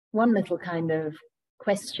 One little kind of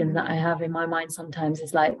question that I have in my mind sometimes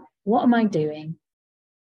is like, what am I doing?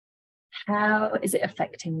 How is it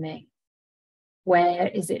affecting me? Where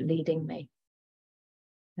is it leading me?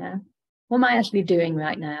 Yeah? What am I actually doing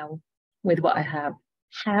right now with what I have?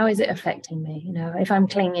 How is it affecting me? You know, if I'm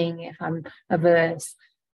clinging, if I'm averse,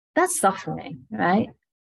 that's suffering, right?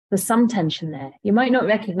 There's some tension there. You might not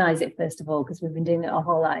recognize it, first of all, because we've been doing it our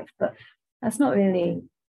whole life, but that's not really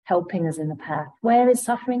helping us in the path. Where is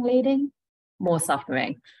suffering leading? More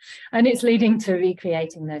suffering. And it's leading to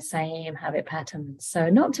recreating those same habit patterns. So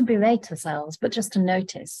not to berate ourselves, but just to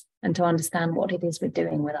notice and to understand what it is we're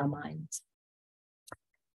doing with our minds.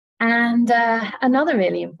 And another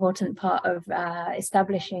really important part of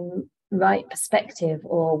establishing right perspective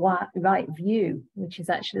or right view, which is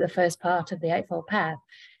actually the first part of the Eightfold Path,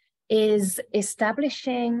 is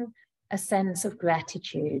establishing a sense of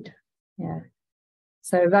gratitude. Yeah.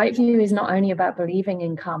 So right view is not only about believing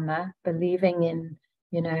in karma, believing in,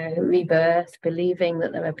 you know, rebirth, believing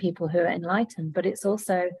that there are people who are enlightened, but it's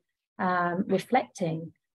also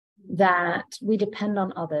reflecting that we depend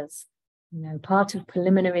on others. You know, part of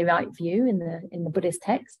preliminary right view in the Buddhist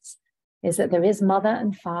texts is that there is mother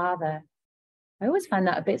and father. I always find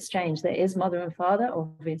that a bit strange. There is mother and father,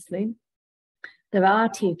 obviously. There are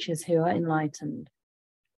teachers who are enlightened.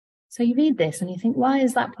 So you read this and you think, why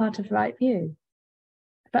is that part of right view?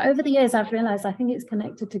 But over the years, I've realized I think it's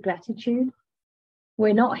connected to gratitude.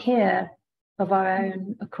 We're not here of our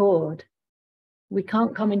own accord. We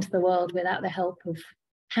can't come into the world without the help of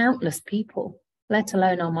countless people, let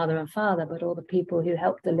alone our mother and father, but all the people who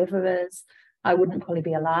helped deliver us, I wouldn't probably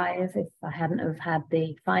be alive if I hadn't have had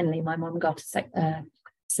finally my mum got a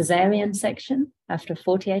cesarean section after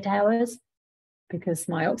 48 hours because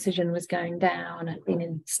my oxygen was going down. I'd been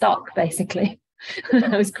in stock, basically.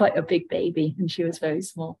 I was quite a big baby and she was very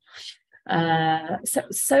small.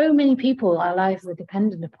 So many people our lives are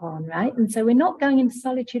dependent upon, right? And so we're not going into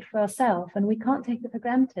solitude for ourselves, and we can't take it for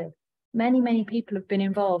granted. Many people have been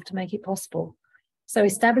involved to make it possible. So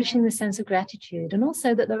establishing the sense of gratitude, and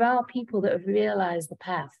also that there are people that have realized the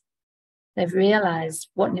path. They've realized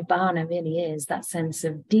what Nibbana really is, that sense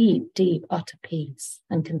of deep, utter peace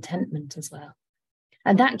and contentment as well.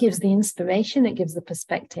 And that gives the inspiration, it gives the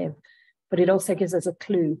perspective, but it also gives us a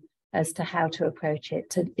clue as to how to approach it,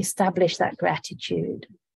 to establish that gratitude.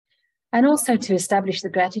 And also to establish the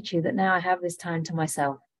gratitude that now I have this time to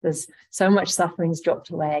myself. There's so much suffering's dropped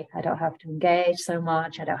away. I don't have to engage so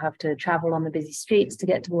much. I don't have to travel on the busy streets to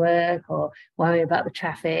get to work or worry about the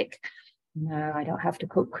traffic. No, I don't have to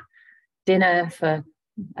cook dinner for,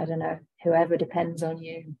 I don't know, whoever depends on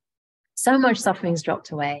you. So much suffering's dropped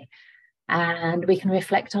away. And we can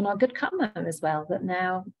reflect on our good karma as well, that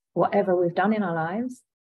now whatever we've done in our lives,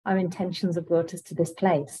 our intentions have brought us to this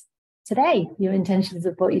place. Today, your intentions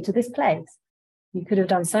have brought you to this place. You could have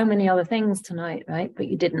done so many other things tonight, right? But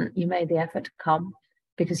you didn't. You made the effort to come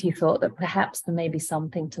because you thought that perhaps there may be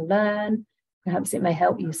something to learn. Perhaps it may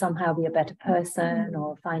help you somehow be a better person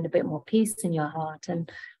or find a bit more peace in your heart.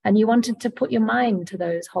 And you wanted to put your mind to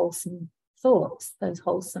those wholesome thoughts, those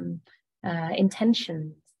wholesome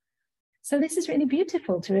intentions. So this is really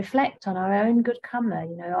beautiful to reflect on our own good karma,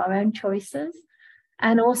 our own choices.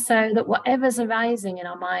 And also that whatever's arising in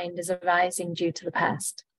our mind is arising due to the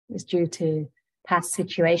past. It's due to past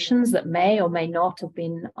situations that may or may not have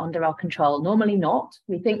been under our control. Normally not.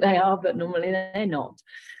 We think they are, but normally they're not.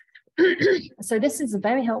 So this is a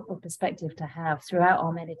very helpful perspective to have throughout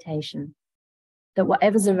our meditation, that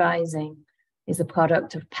whatever's arising is a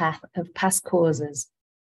product of past causes.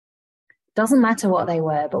 Doesn't matter what they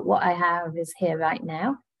were, but what I have is here right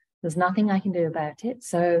now. There's nothing I can do about it.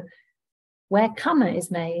 So where karma is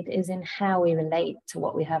made is in how we relate to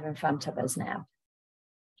what we have in front of us now.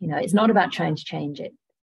 It's not about trying to change it.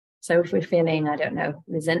 So if we're feeling, I don't know,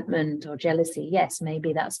 resentment or jealousy, yes,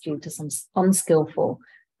 maybe that's due to some unskillful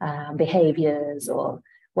behaviors or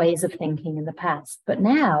ways of thinking in the past. But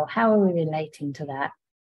now, how are we relating to that?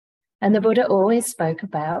 And the Buddha always spoke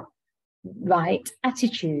about right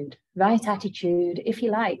attitude, if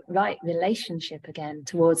you like, right relationship again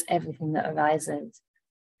towards everything that arises.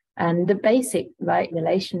 And the basic right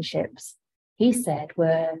relationships, he said,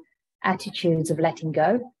 were attitudes of letting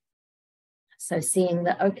go. So seeing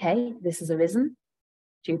that, okay, this has arisen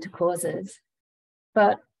due to causes,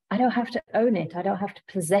 but I don't have to own it. I don't have to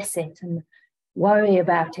possess it and worry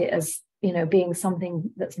about it as, being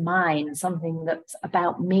something that's mine, something that's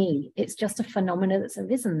about me. It's just a phenomena that's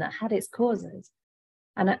arisen that had its causes.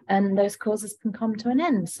 And those causes can come to an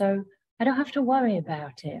end. So I don't have to worry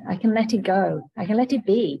about it. I can let it go. I can let it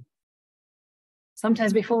be.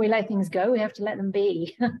 Sometimes before we let things go, we have to let them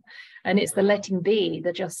be. And it's the letting be,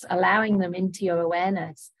 the just allowing them into your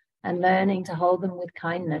awareness and learning to hold them with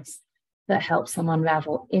kindness that helps them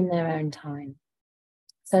unravel in their own time.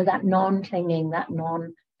 So that non-clinging, that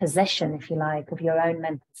non-possession, if you like, of your own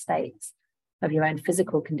mental states, of your own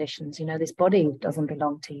physical conditions. This body doesn't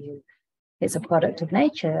belong to you. It's a product of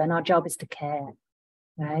nature, and our job is to care,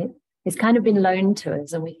 right? It's kind of been loaned to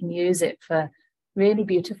us, and we can use it for really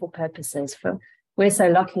beautiful purposes. We're so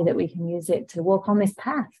lucky that we can use it to walk on this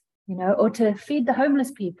path, or to feed the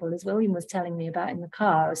homeless people, as William was telling me about in the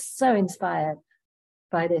car. I was so inspired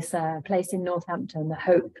by this place in Northampton, the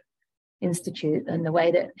Hope Institute, and the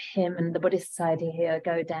way that him and the Buddhist Society here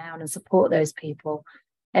go down and support those people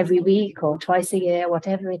every week or twice a year,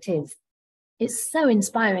 whatever it is. It's so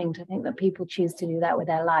inspiring to think that people choose to do that with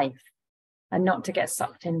their life and not to get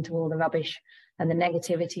sucked into all the rubbish and the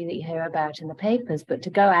negativity that you hear about in the papers, but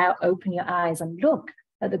to go out, open your eyes and look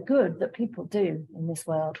at the good that people do in this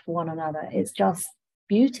world for one another. It's just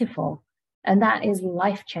beautiful. And that is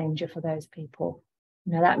life changer for those people.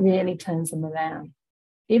 That really turns them around.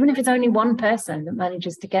 Even if it's only one person that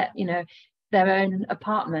manages to get, their own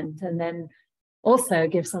apartment and then also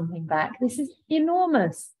give something back, this is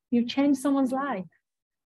enormous. You've changed someone's life.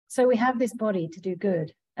 So we have this body to do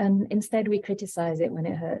good, and instead we criticize it when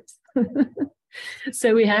it hurts.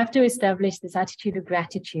 So we have to establish this attitude of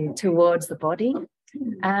gratitude towards the body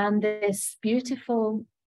and this beautiful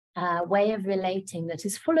way of relating that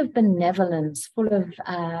is full of benevolence, full of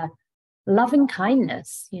loving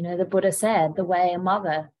kindness. The Buddha said, the way a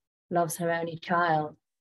mother loves her only child.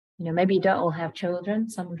 Maybe you don't all have children,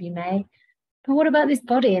 some of you may, But what about this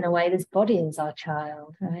body? In a way, this body is our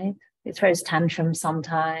child, right? It throws tantrums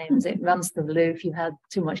sometimes. It runs to the loo if you had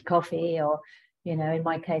too much coffee, or, you know, in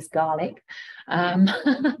my case, garlic.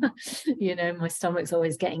 You know, my stomach's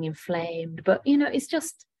always getting inflamed. But, you know, it's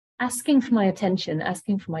just asking for my attention,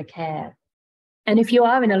 asking for my care. And if you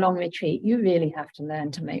are in a long retreat, you really have to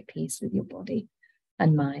learn to make peace with your body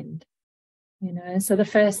and mind. You know, so the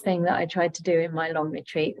first thing that I tried to do in my long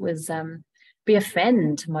retreat was be a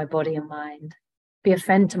friend to my body and mind, be a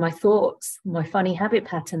friend to my thoughts, my funny habit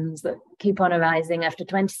patterns that keep on arising after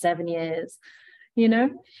 27 years, you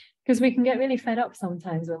know, because we can get really fed up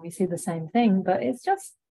sometimes when we see the same thing, but it's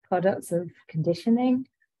just products of conditioning.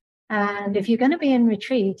 And if you're going to be in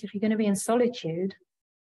retreat, if you're going to be in solitude,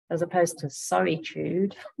 as opposed to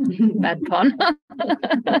sorrytude, bad pun,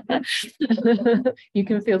 you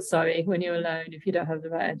can feel sorry when you're alone if you don't have the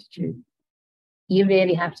right attitude. You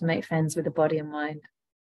really have to make friends with the body and mind.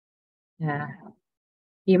 Yeah.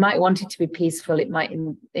 You might want it to be peaceful. It might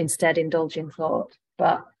instead indulge in thought,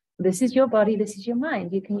 but this is your body, this is your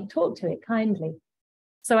mind. You can talk to it kindly.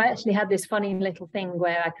 So I actually had this funny little thing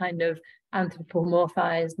where I kind of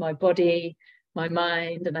anthropomorphized my body, my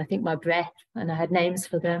mind, and I think my breath, and I had names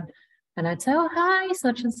for them. And I'd say, oh, hi,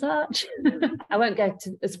 such and such. I won't go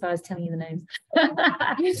as far as telling you the names.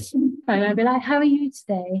 And I'd be like, how are you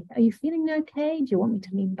today? Are you feeling okay? Do you want me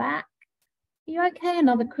to lean back? Are you okay?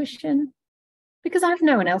 Another cushion? Because I have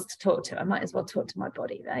no one else to talk to. I might as well talk to my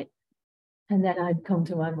body, right? And then I'd come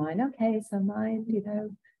to my mind, okay, so mind, you know,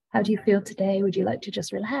 how do you feel today? Would you like to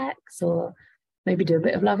just relax, or maybe do a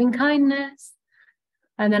bit of loving kindness?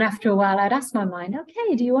 And then after a while, I'd ask my mind,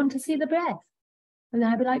 okay, do you want to see the breath? And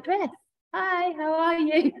then I'd be like, breath, hi, how are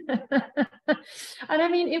you? And I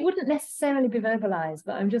mean, it wouldn't necessarily be verbalized,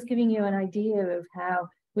 but I'm just giving you an idea of how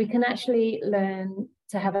we can actually learn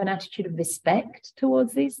to have an attitude of respect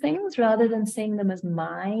towards these things rather than seeing them as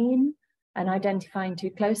mine and identifying too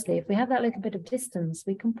closely. If we have that little bit of distance,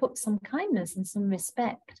 we can put some kindness and some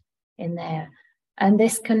respect in there. And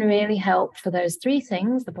this can really help for those three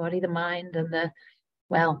things, the body, the mind, and the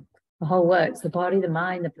whole works, the body, the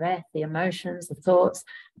mind, the breath, the emotions, the thoughts,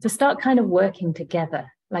 to start kind of working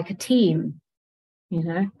together like a team. You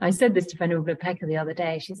know, I said this to Venerable Rebecca the other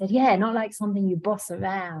day. She said, yeah, not like something you boss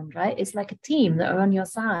around, right? It's like a team that are on your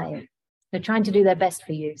side. They're trying to do their best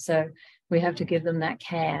for you. So we have to give them that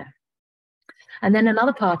care. And then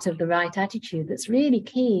another part of the right attitude that's really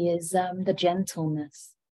key is the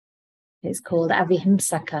gentleness. It's called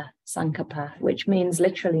avihimsaka sankappa, which means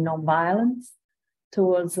literally non-violence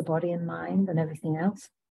towards the body and mind and everything else,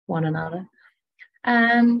 one another.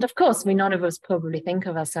 And of course, none of us probably think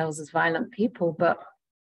of ourselves as violent people, but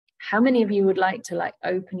how many of you would like to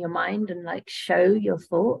open your mind and show your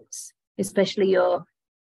thoughts, especially your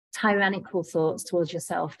tyrannical thoughts towards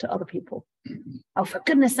yourself to other people? Oh, for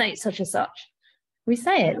goodness sake, such and such. We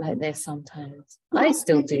say it like this sometimes. I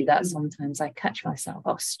still do that sometimes. I catch myself,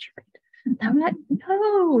 oh, stupid. And I'm like,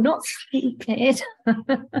 no, not stupid.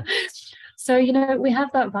 So, you know, we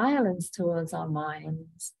have that violence towards our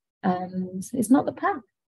minds, and it's not the path.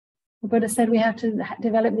 The Buddha said we have to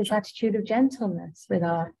develop this attitude of gentleness with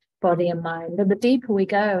our body and mind. And the deeper we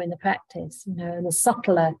go in the practice, you know, the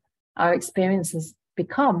subtler our experiences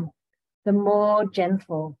become, the more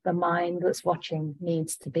gentle the mind that's watching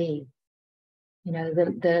needs to be. You know,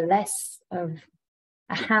 the less of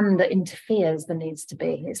a hand that interferes there needs to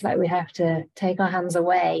be. It's like we have to take our hands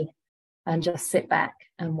away and just sit back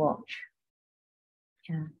and watch.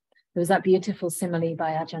 Yeah. There was that beautiful simile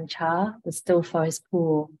by Ajahn Chah, the still forest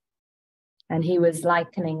pool. And he was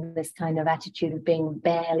likening this kind of attitude of being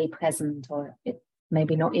barely present, or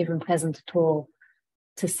maybe not even present at all,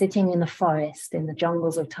 to sitting in the forest, in the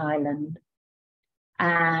jungles of Thailand,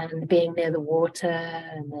 and being near the water,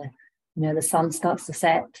 and the sun starts to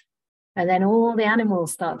set. And then all the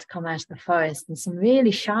animals start to come out of the forest, and some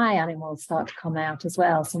really shy animals start to come out as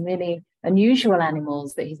well, some really unusual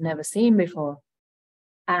animals that he's never seen before.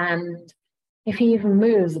 And if he even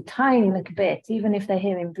moves a tiny little bit, even if they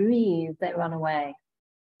hear him breathe, they run away.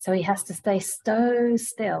 So he has to stay so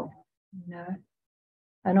still,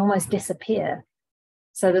 and almost disappear,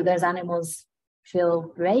 so that those animals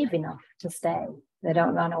feel brave enough to stay. They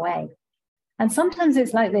don't run away. And sometimes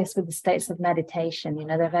it's like this with the states of meditation.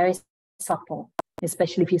 They're very subtle,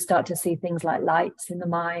 especially if you start to see things like lights in the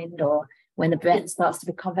mind, or when the breath starts to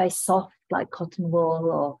become very soft, like cotton wool,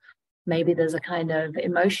 or maybe there's a kind of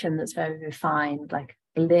emotion that's very refined, like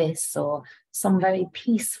bliss, or some very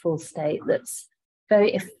peaceful state that's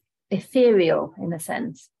very ethereal in a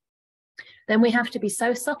sense. Then we have to be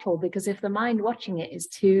so subtle, because if the mind watching it is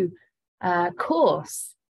too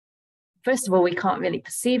coarse, first of all, we can't really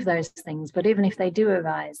perceive those things, but even if they do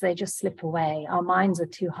arise, they just slip away. Our minds are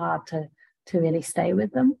too hard to really stay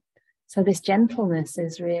with them. So this gentleness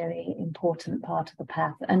is really important part of the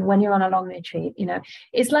path. And when you're on a long retreat, you know,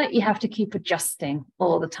 it's like you have to keep adjusting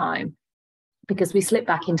all the time, because we slip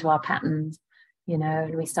back into our patterns, you know,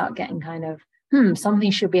 and we start getting kind of,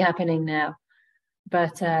 something should be happening now.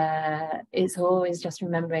 But it's always just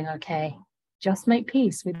remembering, okay, just make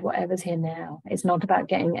peace with whatever's here now. It's not about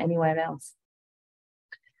getting anywhere else.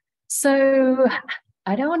 So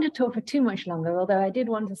I don't want to talk for too much longer, although I did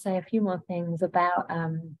want to say a few more things about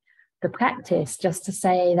the practice, just to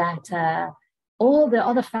say that all the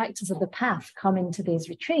other factors of the path come into these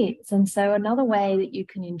retreats. And so another way that you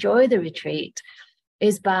can enjoy the retreat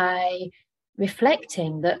is by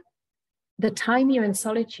reflecting that the time you're in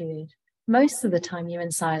solitude, most of the time you're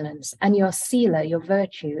in silence, and your sila, your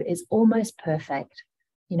virtue, is almost perfect.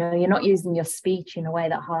 You know, you're not using your speech in a way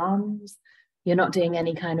that harms. You're not doing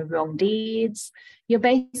any kind of wrong deeds. You're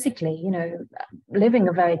basically, you know, living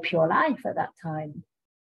a very pure life at that time.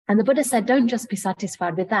 And the Buddha said, don't just be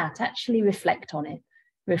satisfied with that, actually reflect on it.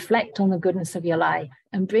 Reflect on the goodness of your life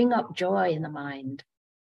and bring up joy in the mind.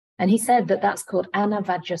 And he said that that's called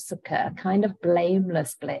anavajja sukha, a kind of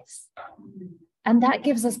blameless bliss. And that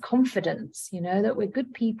gives us confidence, you know, that we're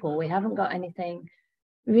good people. We haven't got anything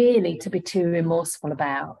really to be too remorseful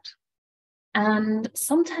about. And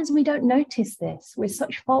sometimes we don't notice this. We're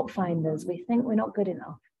such fault finders. We think we're not good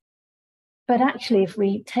enough. But actually, if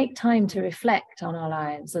we take time to reflect on our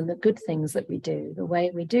lives and the good things that we do, the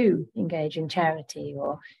way we do engage in charity,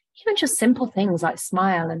 or even just simple things like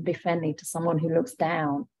smile and be friendly to someone who looks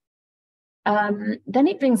down, then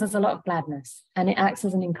it brings us a lot of gladness, and it acts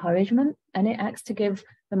as an encouragement, and it acts to give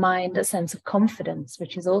the mind a sense of confidence,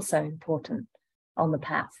 which is also important on the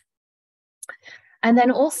path. And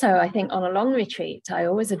then also, I think on a long retreat, I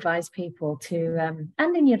always advise people to,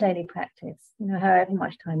 and in your daily practice, you know, however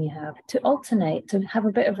much time you have, to alternate, to have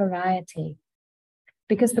a bit of variety.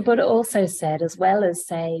 Because the Buddha also said, as well as,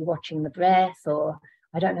 say, watching the breath, or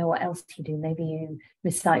I don't know what else you do, maybe you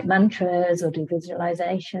recite mantras or do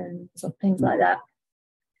visualizations or things like that.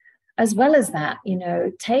 As well as that, you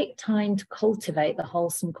know, take time to cultivate the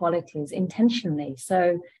wholesome qualities intentionally.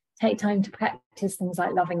 So take time to practice things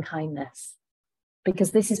like loving kindness,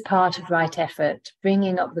 because this is part of right effort,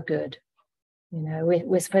 bringing up the good. You know,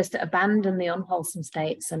 we're supposed to abandon the unwholesome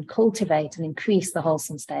states and cultivate and increase the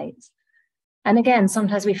wholesome states. And again,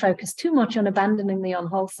 sometimes we focus too much on abandoning the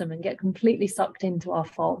unwholesome and get completely sucked into our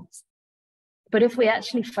faults. But if we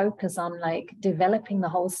actually focus on like developing the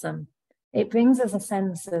wholesome, it brings us a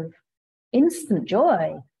sense of instant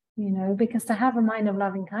joy, you know, because to have a mind of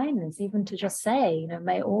loving kindness, even to just say, you know,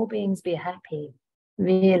 may all beings be happy,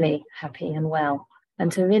 really happy and well,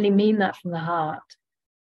 and to really mean that from the heart,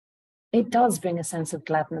 it does bring a sense of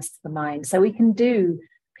gladness to the mind. So we can do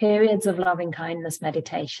periods of loving kindness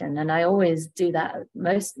meditation, and I always do that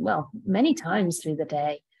many times through the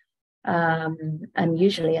day. And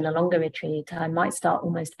usually in a longer retreat, I might start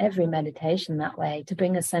almost every meditation that way, to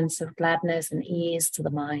bring a sense of gladness and ease to the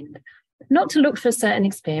mind. Not to look for a certain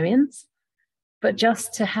experience, but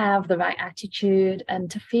just to have the right attitude and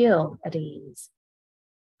to feel at ease.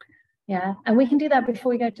 Yeah, and we can do that before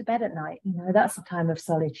we go to bed at night. You know, that's a time of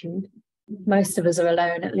solitude. Most of us are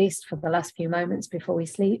alone, at least for the last few moments before we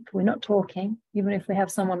sleep. We're not talking, even if we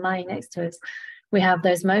have someone lying next to us. We have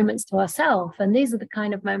those moments to ourselves. And these are the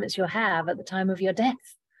kind of moments you'll have at the time of your death.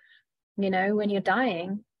 You know, when you're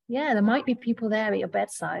dying, yeah, there might be people there at your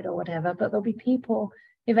bedside or whatever, but there'll be people,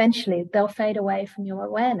 eventually they'll fade away from your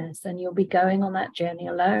awareness and you'll be going on that journey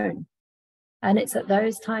alone. And it's at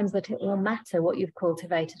those times that it will matter what you've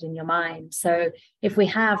cultivated in your mind. So if we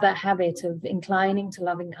have that habit of inclining to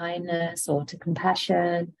loving kindness or to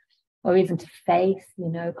compassion, or even to faith, you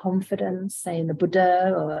know, confidence, say in the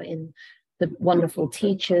Buddha or in the wonderful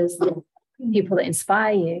teachers, the people that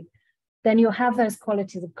inspire you, then you'll have those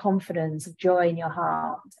qualities of confidence, of joy in your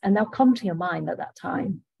heart, and they'll come to your mind at that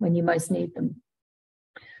time when you most need them.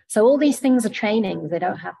 So all these things are trainings. They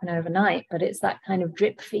don't happen overnight, but it's that kind of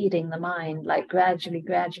drip feeding the mind, like gradually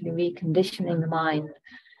reconditioning the mind.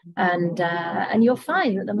 And you'll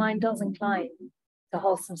find that the mind does incline to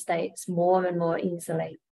wholesome states more and more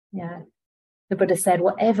easily. Yeah. The Buddha said,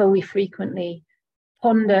 whatever we frequently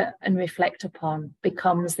ponder and reflect upon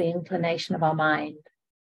becomes the inclination of our mind.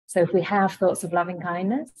 So if we have thoughts of loving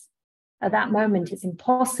kindness, at that moment, it's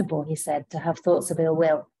impossible, he said, to have thoughts of ill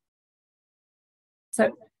will.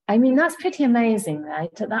 So, I mean, that's pretty amazing, right?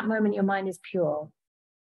 At that moment, your mind is pure.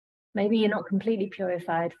 Maybe you're not completely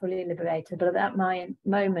purified, fully liberated, but at that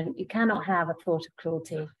moment, you cannot have a thought of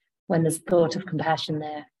cruelty when there's a thought of compassion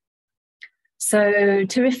there. So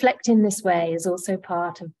to reflect in this way is also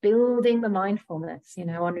part of building the mindfulness,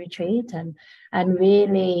 on retreat and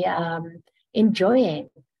really enjoying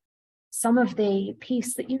some of the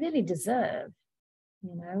peace that you really deserve.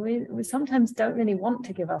 We sometimes don't really want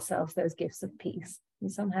to give ourselves those gifts of peace. We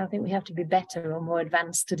somehow think we have to be better or more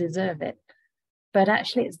advanced to deserve it. But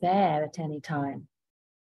actually it's there at any time.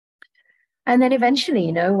 And then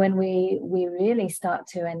eventually, when we really start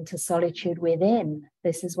to enter solitude within,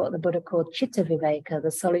 this is what the Buddha called chitta viveka, the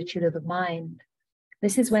solitude of the mind.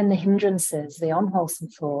 This is when the hindrances, the unwholesome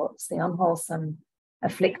thoughts, the unwholesome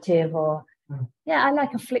afflictive I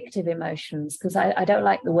like afflictive emotions, because I don't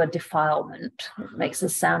like the word defilement. It makes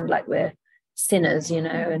us sound like we're sinners,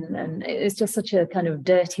 and it's just such a kind of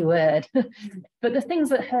dirty word. But the things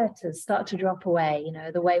that hurt us start to drop away,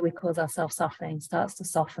 the way we cause ourselves suffering starts to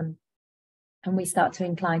soften. And we start to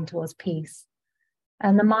incline towards peace.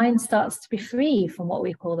 And the mind starts to be free from what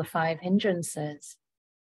we call the 5 hindrances.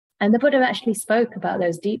 And the Buddha actually spoke about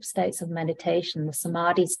those deep states of meditation, the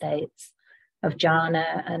samadhi states of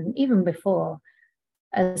jhana, and even before,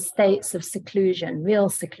 as states of seclusion, real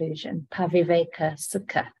seclusion, paviveka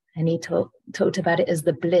sukha. And he talked about it as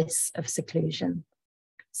the bliss of seclusion.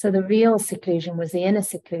 So the real seclusion was the inner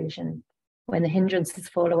seclusion, when the hindrances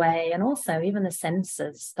fall away, and also even the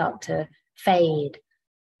senses start to fade.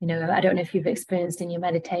 I don't know if you've experienced in your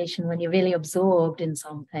meditation when you're really absorbed in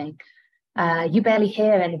something, you barely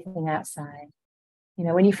hear anything outside.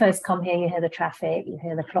 When you first come here, you hear the traffic, you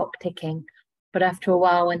hear the clock ticking, but after a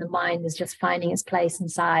while, when the mind is just finding its place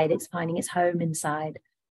inside, it's finding its home inside,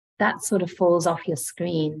 that sort of falls off your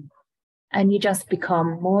screen, and you just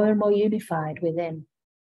become more and more unified within.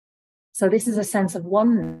 So this is a sense of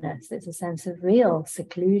oneness. It's a sense of real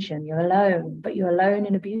seclusion. You're alone, but you're alone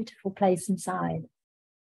in a beautiful place inside.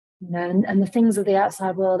 And the things of the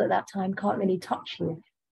outside world at that time can't really touch you.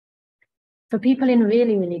 For people in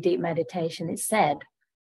really, really deep meditation, it's said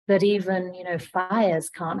that even, fires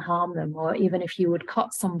can't harm them, or even if you would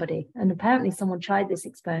cut somebody. And apparently someone tried this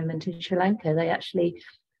experiment in Sri Lanka.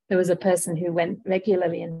 There was a person who went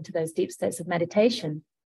regularly into those deep states of meditation,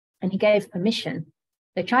 and he gave permission.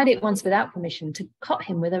 They tried it once without permission to cut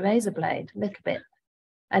him with a razor blade, a little bit,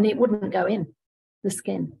 and it wouldn't go in the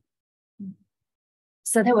skin.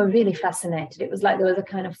 So they were really fascinated. It was like there was a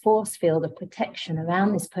kind of force field of protection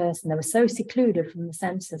around this person. They were so secluded from the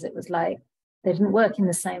senses. It was like they didn't work in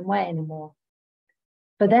the same way anymore.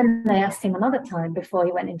 But then they asked him another time before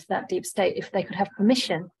he went into that deep state if they could have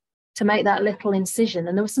permission to make that little incision.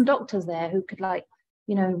 And there were some doctors there who could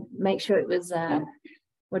make sure it was,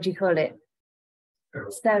 what do you call it?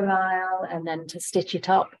 Sterile, and then to stitch it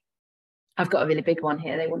up. I've got a really big one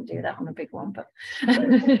here. They wouldn't do that on a big one, but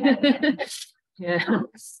yeah,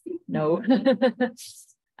 no.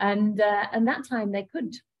 And that time they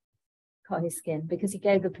could cut his skin because he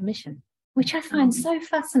gave the permission, which I find so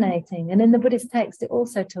fascinating. And in the Buddhist text, it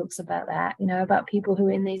also talks about that, about people who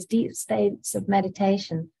are in these deep states of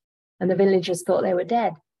meditation, and the villagers thought they were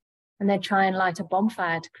dead, and they'd try and light a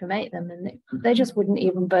bonfire to cremate them, and they just wouldn't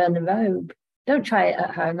even burn the robe. Don't try it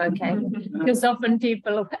at home, okay? Because often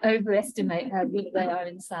people overestimate how good they are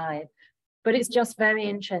inside. But it's just very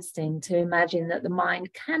interesting to imagine that the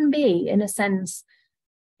mind can be, in a sense,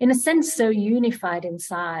 so unified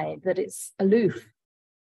inside that it's aloof.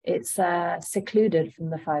 It's secluded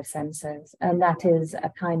from the 5 senses. And that is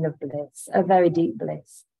a kind of bliss, a very deep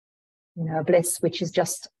bliss. A bliss which is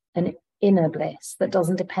just an inner bliss that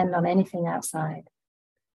doesn't depend on anything outside.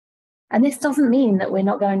 And this doesn't mean that we're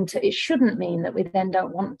not going to, it shouldn't mean that we then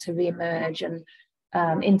don't want to reemerge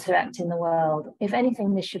and interact in the world. If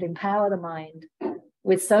anything, this should empower the mind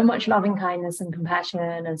with so much loving kindness and compassion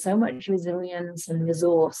and so much resilience and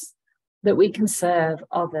resource that we can serve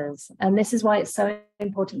others. And this is why it's so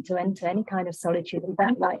important to enter any kind of solitude with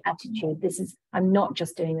that right attitude. I'm not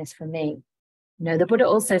just doing this for me. The Buddha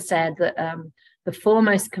also said that the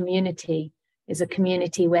foremost community is a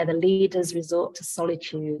community where the leaders resort to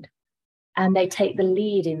solitude. And they take the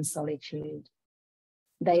lead in solitude.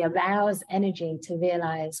 They arouse energy to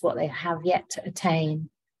realize what they have yet to attain.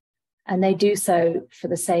 And they do so for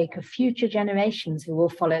the sake of future generations who will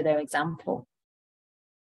follow their example.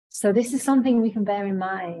 So this is something we can bear in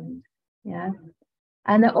mind. Yeah.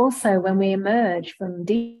 And that also when we emerge from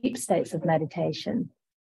deep states of meditation,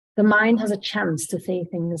 the mind has a chance to see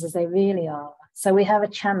things as they really are. So we have a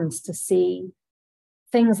chance to see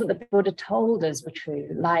things that the Buddha told us were true,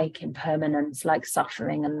 like impermanence, like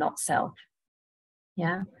suffering and not self.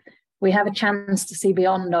 Yeah, we have a chance to see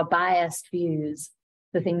beyond our biased views,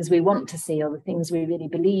 the things we want to see or the things we really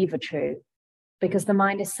believe are true, because the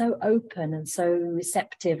mind is so open and so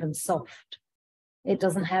receptive and soft It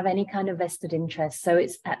doesn't have any kind of vested interest. So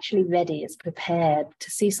it's actually ready, it's prepared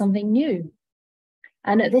to see something new.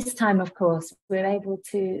 And at this time, of course, we're able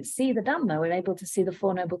to see the Dhamma, we're able to see the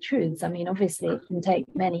Four Noble Truths. I mean, obviously, it can take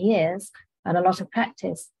many years and a lot of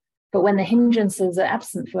practice. But when the hindrances are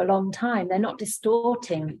absent for a long time, they're not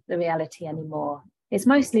distorting the reality anymore. It's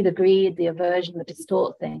mostly the greed, the aversion that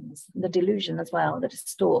distort things, the delusion as well that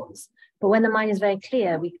distorts. But when the mind is very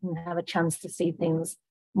clear, we can have a chance to see things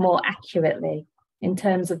more accurately in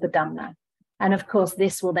terms of the Dhamma. And of course,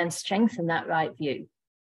 this will then strengthen that right view.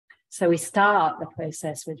 So we start the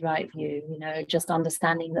process with right view, just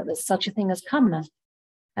understanding that there's such a thing as karma,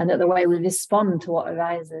 and that the way we respond to what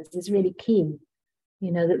arises is really key.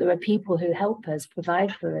 That there are people who help us,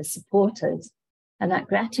 provide for us, support us, and that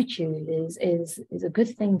gratitude is a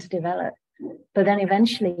good thing to develop. But then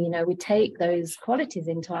eventually, we take those qualities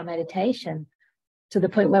into our meditation to the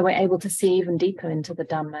point where we're able to see even deeper into the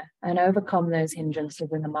Dhamma and overcome those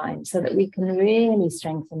hindrances in the mind, so that we can really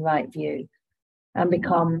strengthen right view and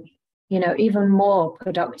become, even more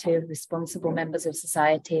productive, responsible members of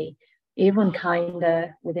society, even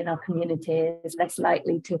kinder within our communities, less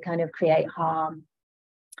likely to kind of create harm.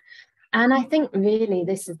 And I think really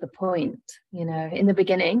this is the point, in the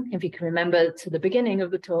beginning, if you can remember to the beginning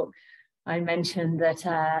of the talk, I mentioned that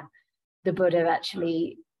the Buddha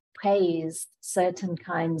actually praised certain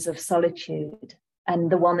kinds of solitude.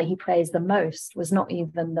 And the one that he praised the most was not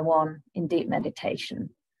even the one in deep meditation.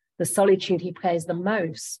 The solitude he praised the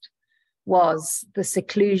most was the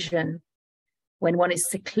seclusion, when one is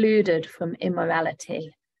secluded from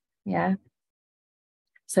immorality. Yeah.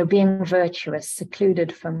 So being virtuous,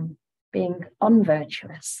 secluded from being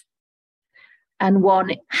unvirtuous. And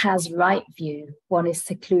one has right view, one is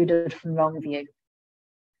secluded from wrong view.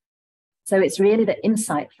 So it's really the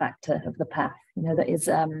insight factor of the path, that is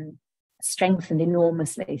strengthened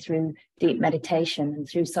enormously through deep meditation and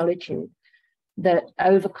through solitude, that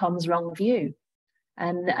overcomes wrong view.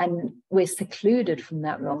 And we're secluded from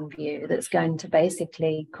that wrong view that's going to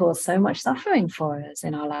basically cause so much suffering for us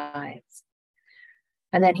in our lives.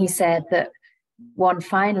 And then he said that one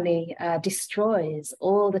finally destroys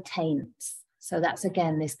all the taints. So that's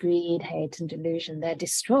again this greed, hate, and delusion. They're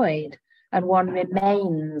destroyed, and one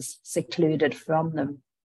remains secluded from them.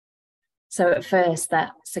 So at first,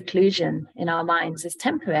 that seclusion in our minds is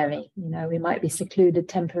temporary. We might be secluded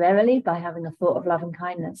temporarily by having a thought of love and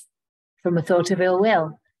kindness, from a thought of ill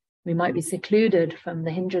will. We might be secluded from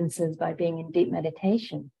the hindrances by being in deep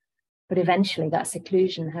meditation. But eventually that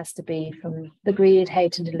seclusion has to be from the greed,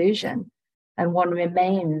 hate, and delusion, and one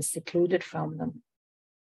remains secluded from them.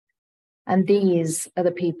 And these are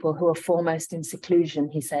the people who are foremost in seclusion,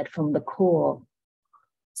 he said, from the core.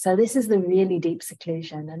 So this is the really deep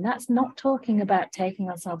seclusion. And that's not talking about taking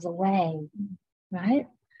ourselves away, right?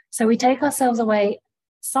 So we take ourselves away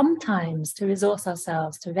sometimes to resource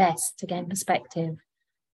ourselves, to rest, to gain perspective,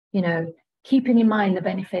 keeping in mind the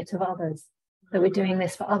benefit of others, that we're doing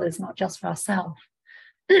this for others, not just for ourselves.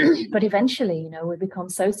 But eventually, we become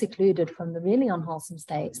so secluded from the really unwholesome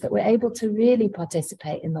states that we're able to really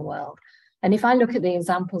participate in the world. And if I look at the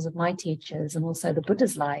examples of my teachers and also the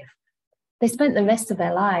Buddha's life, they spent the rest of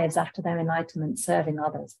their lives after their enlightenment serving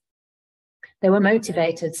others. They were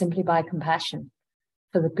motivated simply by compassion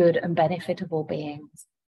for the good and benefit of all beings,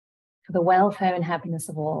 for the welfare and happiness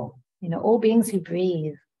of all beings who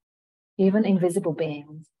breathe, even invisible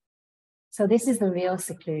beings. So this is the real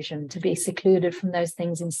seclusion, to be secluded from those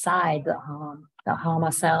things inside that harm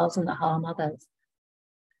ourselves and that harm others.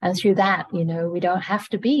 And through that, we don't have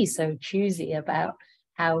to be so choosy about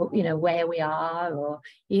how, where we are or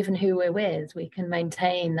even who we're with. We can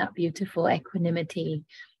maintain that beautiful equanimity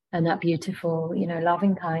and that beautiful,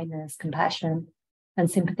 loving kindness, compassion, and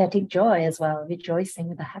sympathetic joy as well, rejoicing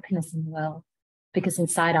with the happiness in the world, because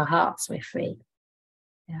inside our hearts we're free.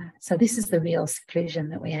 Yeah. So this is the real seclusion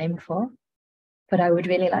that we aim for. But I would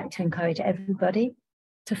really like to encourage everybody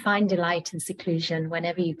to find delight in seclusion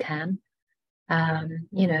whenever you can.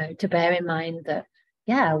 To bear in mind that,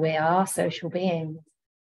 we are social beings,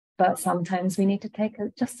 but sometimes we need to take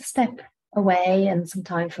just a step away and some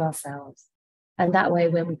time for ourselves. And that way,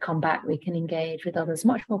 when we come back, we can engage with others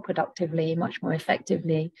much more productively, much more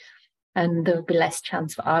effectively. And there'll be less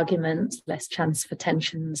chance for arguments, less chance for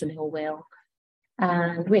tensions and ill will.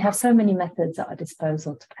 And we have so many methods at our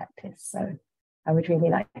disposal to practice. So I would really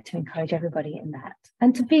like to encourage everybody in that.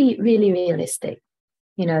 And to be really realistic.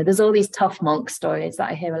 There's all these tough monk stories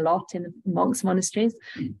that I hear a lot in the monks' monasteries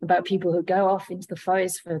about people who go off into the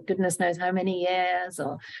forest for goodness knows how many years,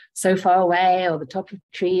 or so far away, or the top of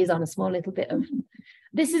trees on a small little bit of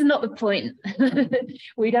this is not the point.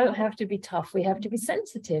 We don't have to be tough. We have to be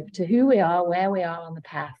sensitive to who we are, where we are on the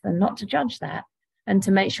path, and not to judge that, and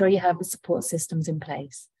to make sure you have the support systems in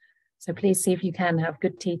place. So please see if you can have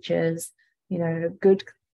good teachers, good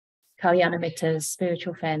Kalyana mittas,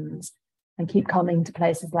 spiritual friends, and keep coming to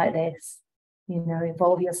places like this.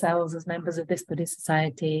 Involve yourselves as members of this Buddhist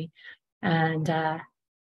society, and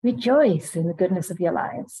rejoice in the goodness of your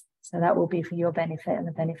lives. So that will be for your benefit and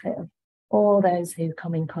the benefit of all those who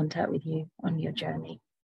come in contact with you on your journey.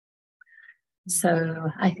 So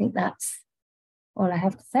I think that's all I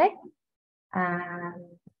have to say.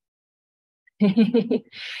 It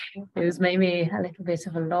was maybe a little bit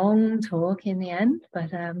of a long talk in the end,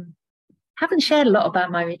 but haven't shared a lot about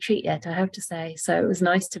my retreat yet, I have to say. So it was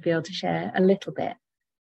nice to be able to share a little bit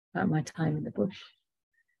about my time in the bush.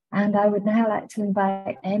 And I would now like to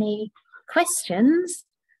invite any questions,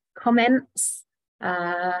 comments,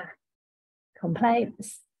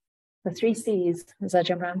 complaints, the 3 C's, as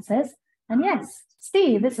Ajahn Brahm says. And yes,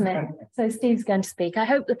 Steve, isn't it? So Steve's going to speak. I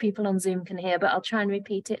hope the people on Zoom can hear, but I'll try and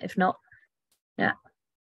repeat it if not. Yeah.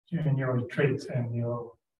 During your retreat and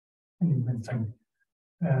your meditation,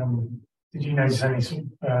 did you notice any sort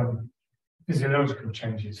of physiological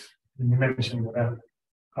changes? You mentioned about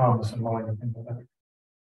calmness and mind and things like that.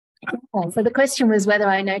 So the question was whether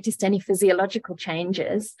I noticed any physiological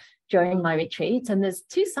changes during my retreat, and there's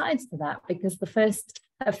 2 sides to that, because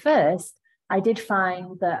at first I did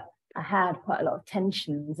find that I had quite a lot of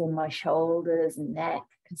tensions in my shoulders and neck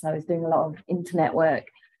because I was doing a lot of internet work,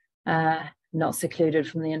 not secluded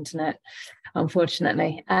from the internet,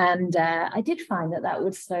 unfortunately. And I did find that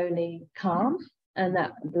would slowly calm and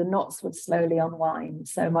that the knots would slowly unwind.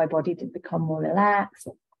 So my body did become more relaxed.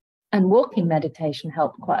 And walking meditation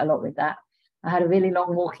helped quite a lot with that. I had a really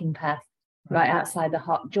long walking path right outside the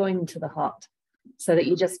hut, joined to the hut, so that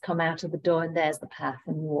you just come out of the door and there's the path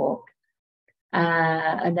and you walk.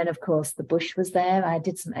 And then, of course, the bush was there. I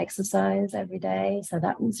did some exercise every day, so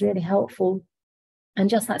that was really helpful. And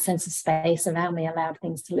just that sense of space around me allowed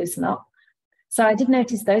things to loosen up. So I did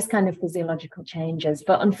notice those kind of physiological changes.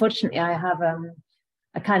 But unfortunately, I have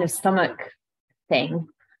a kind of stomach thing.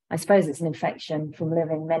 I suppose it's an infection from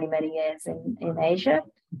living many, many years in Asia.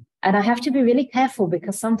 And I have to be really careful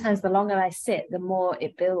because sometimes the longer I sit, the more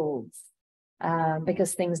it builds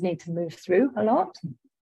because things need to move through a lot.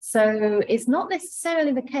 So it's not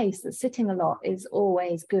necessarily the case that sitting a lot is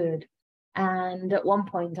always good. And at one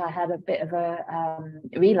point I had a bit of a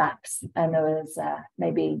relapse, and there was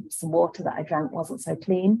maybe some water that I drank wasn't so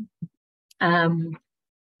clean.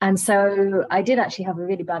 And so I did actually have a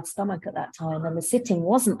really bad stomach at that time, and the sitting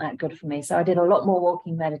wasn't that good for me. So I did a lot more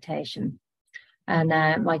walking meditation. And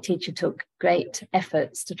my teacher took great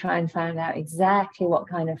efforts to try and find out exactly what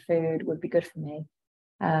kind of food would be good for me,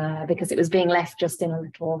 because it was being left just in a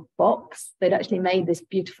little box. They'd actually made this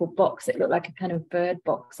beautiful box. It looked like a kind of bird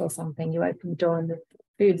box or something. You open the door and the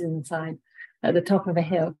food's inside at the top of a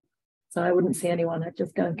hill. So I wouldn't see anyone. I'd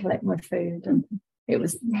just go and collect my food. And it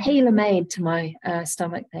was tailor-made to my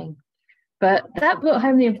stomach thing. But that brought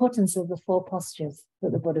home the importance of the 4 postures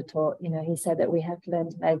that the Buddha taught. He said that we have to learn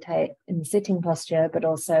to meditate in the sitting posture, but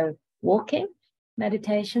also walking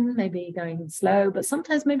meditation, maybe going slow, but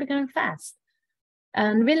sometimes maybe going fast,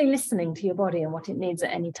 and really listening to your body and what it needs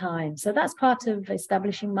at any time. So that's part of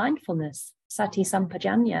establishing mindfulness, sati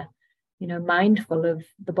sampajanya, mindful of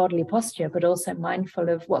the bodily posture, but also mindful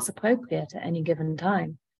of what's appropriate at any given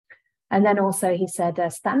time. And then also he said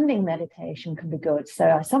standing meditation can be good. So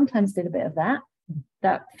I sometimes did a bit of that.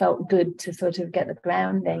 That felt good to sort of get the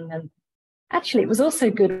grounding. And actually, it was also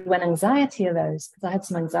good when anxiety arose, because I had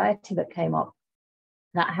some anxiety that came up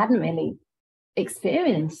that I hadn't really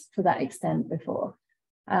experienced to that extent before.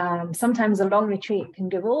 Sometimes a long retreat can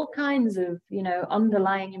give all kinds of,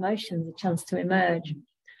 underlying emotions a chance to emerge.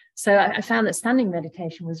 So I found that standing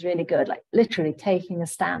meditation was really good, like literally taking a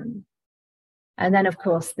stand. And then, of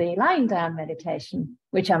course, the lying down meditation,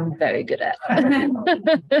 which I'm very good at.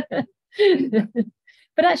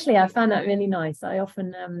 But actually, I found that really nice. I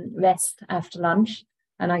often rest after lunch,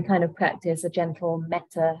 and I kind of practice a gentle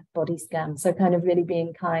metta body scan. So kind of really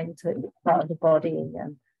being kind to part of the body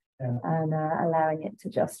and allowing it to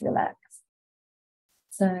just relax.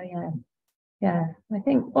 So, yeah, I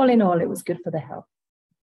think all in all, it was good for the health.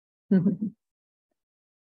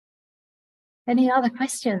 Any other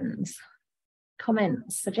questions?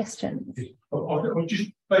 Comments, suggestions? I was just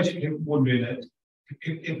basically wondering that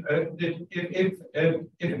if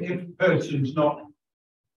a person's not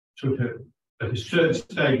sort of at a certain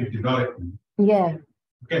stage of development, I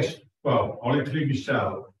guess, well, I'll include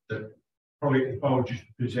myself, that probably if I was just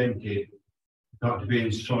presented not to be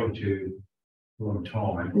in solitude a long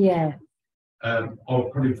time. Yeah. I'll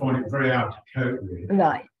probably find it very hard to cope with.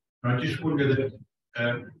 Right. I just wonder that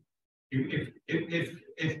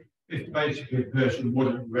if basically a person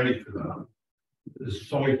wasn't ready for that, the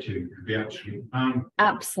solitude could be actually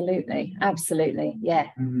absolutely, yeah.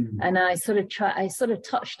 And I sort of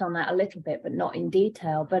touched on that a little bit, but not in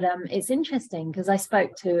detail. But it's interesting because I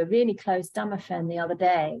spoke to a really close Dhamma friend the other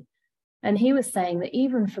day, and he was saying that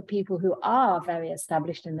even for people who are very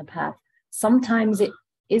established in the path, sometimes it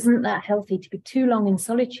isn't that healthy to be too long in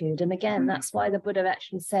solitude. And again, that's why the Buddha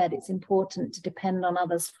actually said it's important to depend on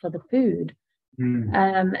others for the food.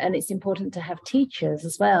 And it's important to have teachers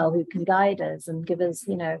as well who can guide us and give us,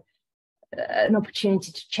 you know, an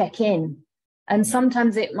opportunity to check in. And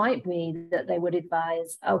sometimes it might be that they would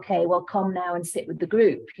advise, okay, well, come now and sit with the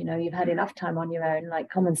group. You know, you've had enough time on your own, like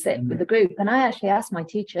come and sit with the group. And I actually asked my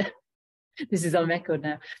teacher, this is on record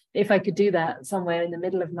now, if I could do that somewhere in the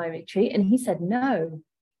middle of my retreat. And he said, no.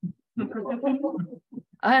 Because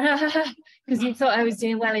he thought I was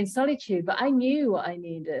doing well in solitude, but I knew what I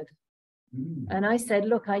needed. And I said,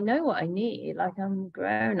 look, I know what I need, like I'm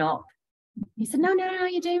grown up. He said, no,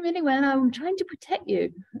 you're doing really well. I'm trying to protect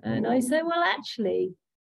you. And I said, well, actually,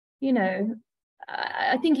 you know,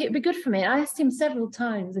 I think it'd be good for me. I asked him several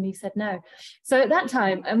times and he said no. So at that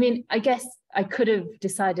time, I mean, I guess I could have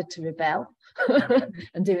decided to rebel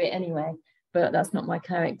and do it anyway, but that's not my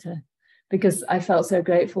character because I felt so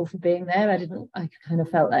grateful for being there. I kind of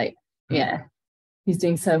felt like, yeah, he's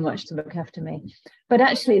doing so much to look after me. But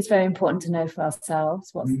actually, it's very important to know for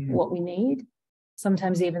ourselves what we need.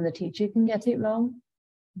 Sometimes even the teacher can get it wrong.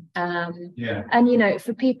 And, you know,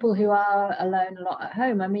 for people who are alone a lot at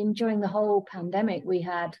home, I mean, during the whole pandemic, we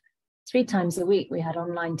had 3 times a week, we had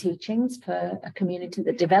online teachings for a community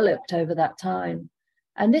that developed over that time.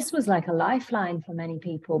 And this was like a lifeline for many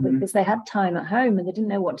people because they had time at home and they didn't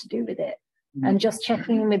know what to do with it. And just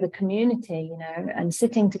checking in with the community, you know, and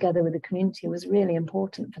sitting together with the community was really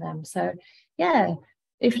important for them. So, yeah,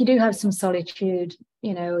 if you do have some solitude,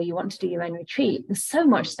 you know, or you want to do your own retreat, there's so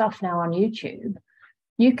much stuff now on YouTube.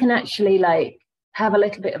 You can actually like have a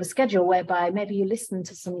little bit of a schedule whereby maybe you listen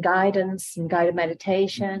to some guidance, some guided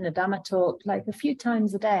meditation, a Dhamma-Talk, like a few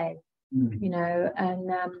times a day, you know,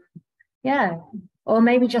 and yeah, or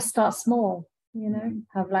maybe just start small. You know,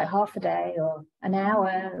 have like half a day or an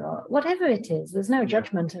hour or whatever it is. There's no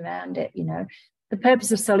judgment around it, you know. The purpose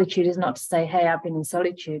of solitude is not to say, hey, I've been in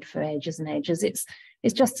solitude for ages and ages. It's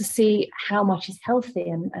just to see how much is healthy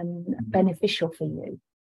and beneficial for you.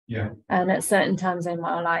 Yeah. And at certain times in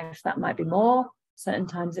my life, that might be more. Certain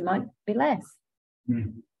times it might be less.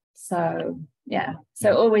 So, yeah.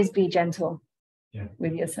 So always be gentle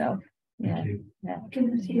with yourself. Yeah.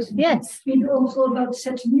 Yes. We know also about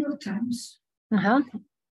set meal times.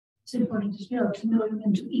 It's important as well to know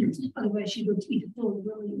when to eat, otherwise you don't eat at all.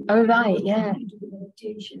 Oh, right, yeah.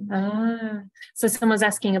 Meditation. So someone's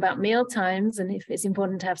asking about meal times and if it's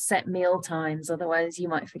important to have set meal times, otherwise you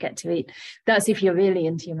might forget to eat. That's if you're really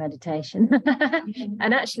into your meditation.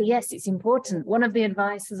 And actually, yes, it's important. One of the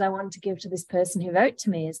advices I want to give to this person who wrote to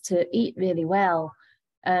me is to eat really well.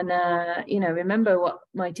 And, you know, remember what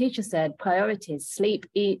my teacher said, priorities, sleep,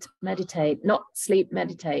 eat, meditate, not sleep,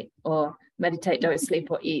 meditate, or meditate, don't sleep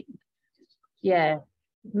or eat. Yeah,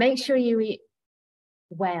 make sure you eat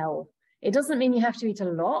well. It doesn't mean you have to eat a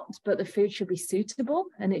lot, but the food should be suitable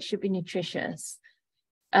and it should be nutritious.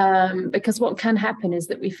 Because what can happen is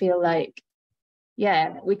that we feel like,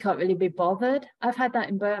 yeah, we can't really be bothered. I've had that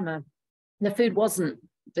in Burma. The food wasn't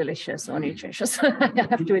delicious or nutritious, I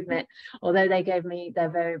have to admit, although they gave me their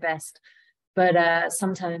very best. But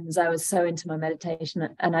sometimes I was so into my meditation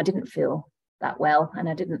and I didn't feel that well and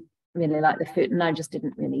I didn't really like the food and I just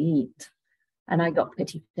didn't really eat. And I got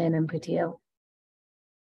pretty thin and pretty ill.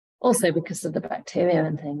 Also because of the bacteria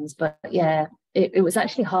and things. But yeah, it was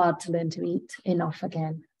actually hard to learn to eat enough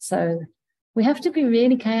again. So we have to be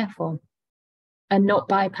really careful and not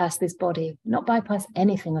bypass this body, not bypass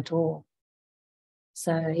anything at all.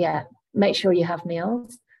 So yeah, make sure you have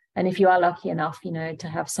meals. And if you are lucky enough, you know, to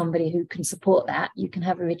have somebody who can support that, you can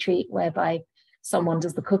have a retreat whereby someone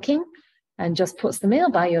does the cooking and just puts the meal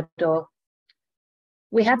by your door.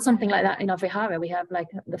 We had something like that in our vihara. We have like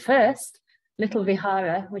the first little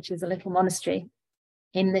vihara, which is a little monastery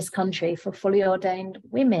in this country for fully ordained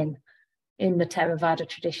women in the Theravada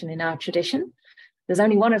tradition, in our tradition. There's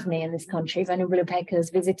only one of me in this country. Venerable Pekka is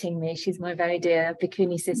visiting me. She's my very dear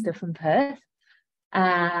Bhikkhuni sister from Perth.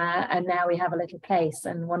 And now we have a little place.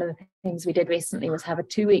 And one of the things we did recently was have a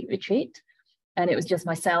 2-week retreat. And it was just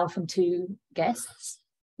myself and 2 guests,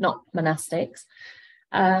 not monastics.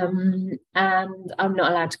 And I'm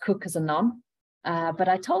not allowed to cook as a nun. But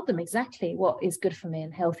I told them exactly what is good for me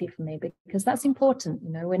and healthy for me, because that's important. You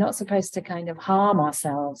know, we're not supposed to kind of harm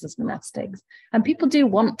ourselves as monastics. And people do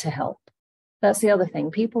want to help. That's the other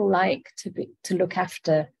thing. People like to look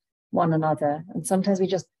after one another. And sometimes we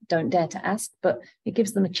just don't dare to ask, but it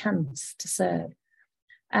gives them a chance to serve.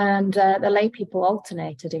 And the lay people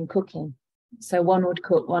alternated in cooking. So one would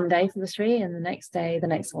cook one day for the three, and the next day, the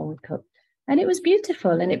next one would cook. And it was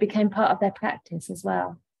beautiful, and it became part of their practice as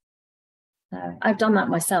well. I've done that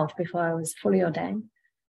myself before I was fully ordained.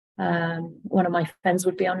 One of my friends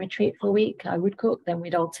would be on retreat for a week. I would cook, then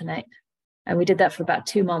we'd alternate. And we did that for about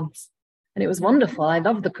 2 months. And it was wonderful. I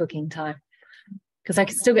loved the cooking time because I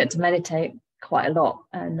could still get to meditate quite a lot.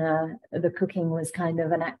 And the cooking was kind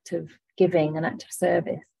of an act of giving, an act of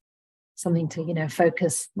service, something to, you know,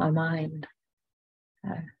 focus my mind.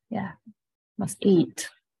 Yeah, must eat.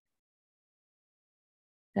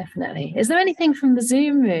 Definitely. Is there anything from the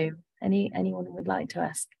Zoom room? Anyone who would like to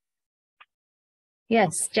ask?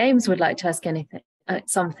 Yes, James would like to ask anything,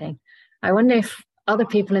 something. I wonder if other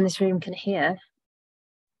people in this room can hear.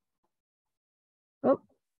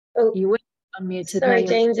 Oh, you were unmuted. Sorry,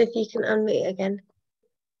 James, if you can unmute again.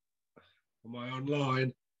 Am I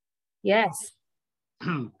online? Yes.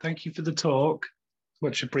 Thank you for the talk.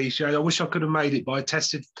 Much appreciated. I wish I could have made it, but I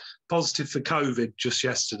tested positive for COVID just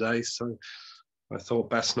yesterday, so I thought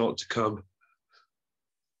best not to come.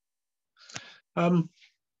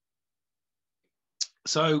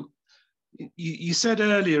 So you said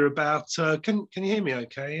earlier about, can you hear me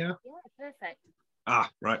okay? Yeah, perfect.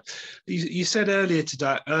 Right. You said earlier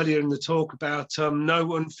in the talk about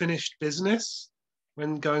no unfinished business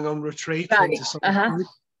when going on retreat. Right.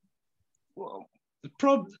 Well,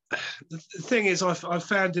 the thing is, I've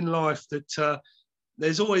found in life that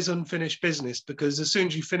there's always unfinished business, because as soon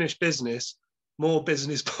as you finish business, more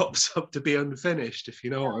business pops up to be unfinished, if you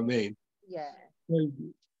know what I mean. Yeah.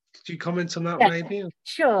 Could you comment on that, maybe?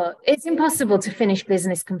 Sure. It's impossible to finish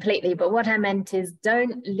business completely, but what I meant is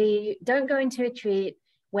don't go into retreat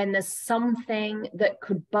when there's something that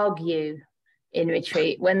could bug you in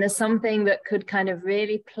retreat, when there's something that could kind of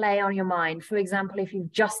really play on your mind. For example, if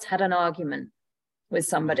you've just had an argument with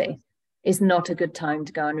somebody, it's not a good time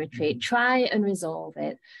to go on retreat. Try and resolve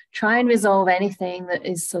it. Try and resolve anything that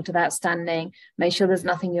is sort of outstanding. Make sure there's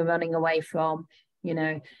nothing you're running away from. You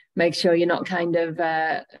know, make sure you're not kind of,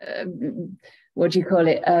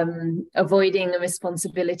 avoiding a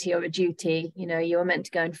responsibility or a duty. You know, you were meant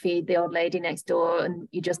to go and feed the old lady next door and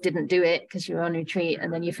you just didn't do it because you were on retreat,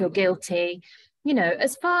 and then you feel guilty. You know,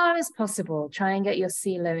 as far as possible, try and get your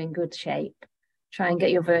sila in good shape. Try and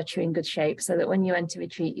get your virtue in good shape so that when you enter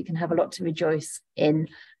retreat, you can have a lot to rejoice in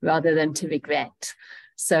rather than to regret.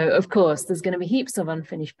 So, of course, there's going to be heaps of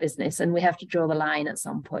unfinished business, and we have to draw the line at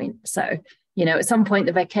some point. So, you know, at some point,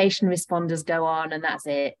 the vacation responders go on, and that's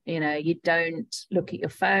it. You know, you don't look at your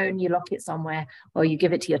phone, you lock it somewhere, or you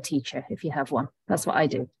give it to your teacher if you have one. That's what I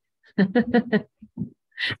do. Does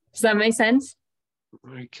that make sense?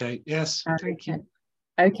 Okay, yes, thank you.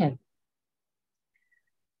 Okay.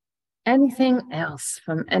 Anything else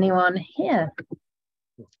from anyone here?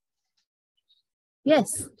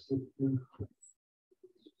 Yes.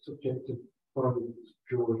 Subjective findings,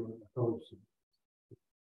 joy, and wholesome.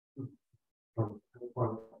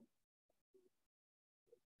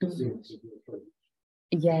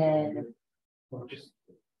 Yeah.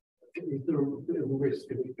 Is there a bit of a risk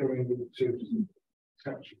of it going into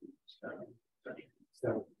attachment?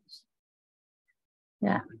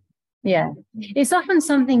 Yeah. It's often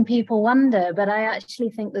something people wonder, but I actually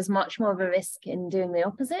think there's much more of a risk in doing the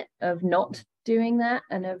opposite, of not doing that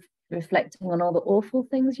and of reflecting on all the awful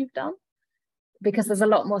things you've done, because there's a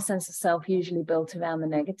lot more sense of self usually built around the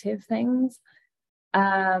negative things.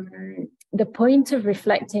 The point of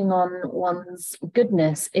reflecting on one's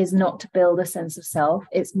goodness is not to build a sense of self.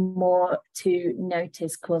 It's more to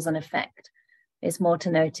notice cause and effect. It's more to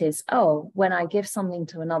notice, oh, when I give something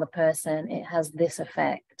to another person, it has this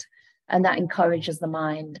effect. And that encourages the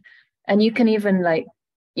mind. And you can even, like,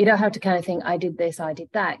 you don't have to kind of think, I did this, I did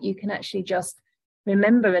that. You can actually just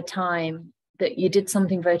remember a time that you did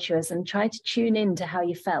something virtuous and try to tune in to how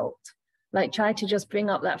you felt. Like, try to just bring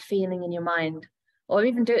up that feeling in your mind, or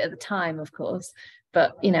even do it at the time, of course.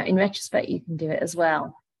 But, you know, in retrospect, you can do it as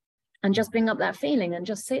well. And just bring up that feeling and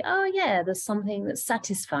just say, oh, yeah, there's something that's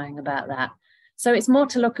satisfying about that. So it's more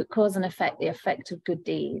to look at cause and effect, the effect of good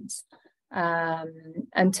deeds.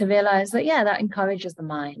 And to realize that, yeah, that encourages the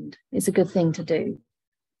mind. It's a good thing to do.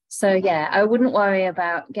 So, yeah, I wouldn't worry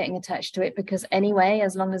about getting attached to it, because anyway,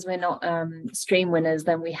 as long as we're not stream winners,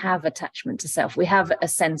 then we have attachment to self. We have a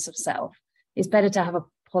sense of self. It's better to have a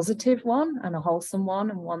positive one and a wholesome one,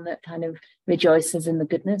 and one that kind of rejoices in the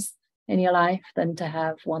goodness in your life, than to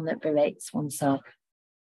have one that berates oneself.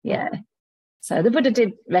 Yeah. So the Buddha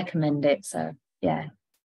did recommend it. So yeah,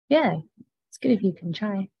 it's good if you can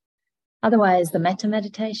try. Otherwise, the metta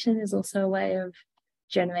meditation is also a way of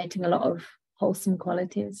generating a lot of wholesome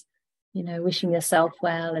qualities. You know, wishing yourself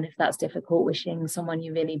well, and if that's difficult, wishing someone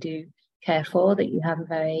you really do care for, that you have a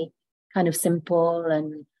very kind of simple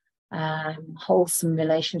and wholesome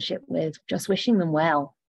relationship with, just wishing them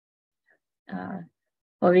well.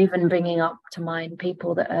 Or even bringing up to mind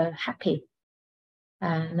people that are happy,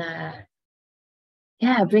 and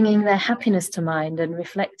bringing their happiness to mind and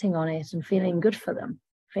reflecting on it and feeling good for them,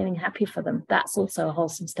 feeling happy for them. That's also a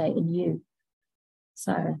wholesome state in you.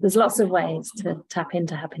 So there's lots of ways to tap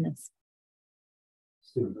into happiness.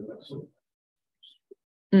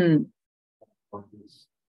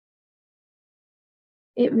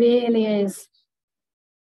 It really is.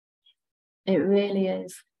 It really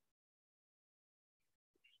is.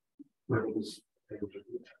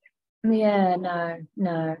 Yeah,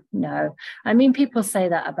 no. I mean, people say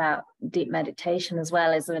that about deep meditation as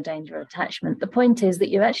well, as a danger of attachment. The point is that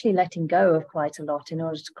you're actually letting go of quite a lot in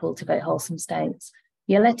order to cultivate wholesome states.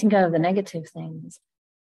 You're letting go of the negative things.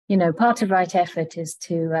 You know, part of right effort is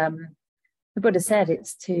to, the Buddha said,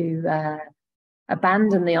 it's to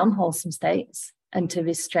abandon the unwholesome states and to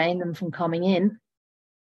restrain them from coming in,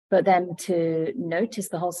 but then to notice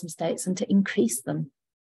the wholesome states and to increase them.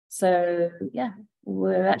 So, yeah,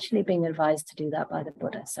 we're actually being advised to do that by the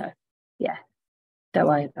Buddha. So, yeah, don't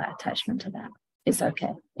worry about attachment to that. It's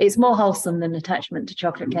okay. It's more wholesome than attachment to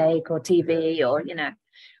chocolate cake or TV, or, you know,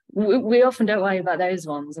 we often don't worry about those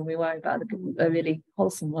ones, and we worry about the really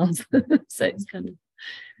wholesome ones. So it's kind of,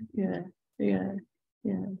 yeah.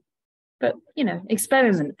 But, you know,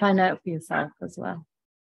 experiment, find out for yourself as well.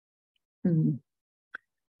 Can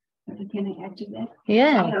I add to that?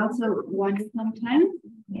 Yeah. I also wonder sometimes,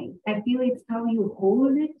 I feel it's how you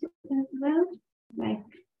hold it as well, like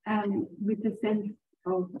with the sense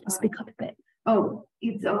of... Speak up a bit. Oh,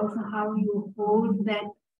 it's also how you hold that,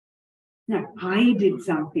 no, I did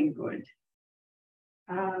something good.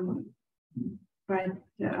 But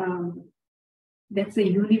that's a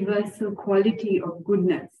universal quality of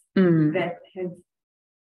goodness that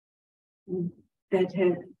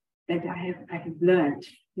I have learned,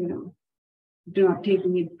 you know, not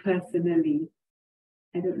taking it personally.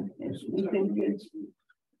 I don't know if that's sense.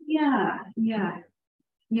 Yeah.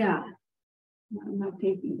 I'm not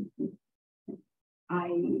taking it. I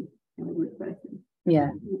am a good person.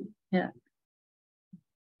 Yeah.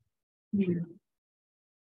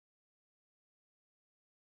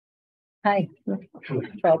 Hi.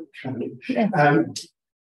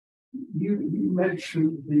 You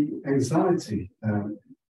mentioned the anxiety, and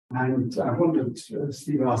I wondered,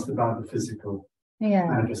 Steve asked about the physical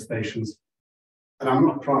manifestations, and I'm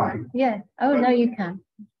not trying. Yeah. Oh, no, you can.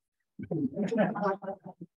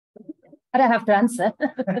 I don't have to answer. But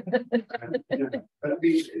I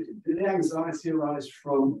mean, did the anxiety arise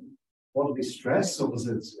from bodily stress, or was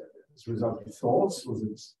it as a result of thoughts? Was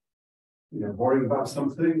it, worrying about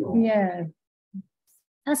something? Or? Yeah.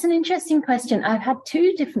 That's an interesting question. I've had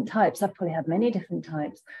two different types. I've probably had many different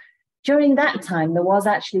types. During that time, there was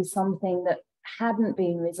actually something that hadn't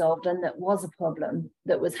been resolved and that was a problem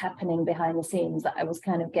that was happening behind the scenes that I was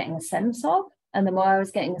kind of getting a sense of. And the more I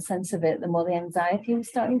was getting a sense of it, the more the anxiety was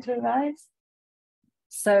starting to arise.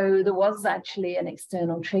 So there was actually an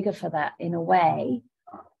external trigger for that in a way.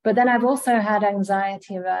 But then I've also had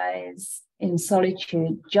anxiety arise in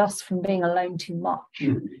solitude just from being alone too much,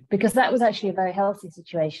 because that was actually a very healthy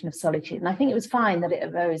situation of solitude. And I think it was fine that it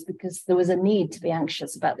arose because there was a need to be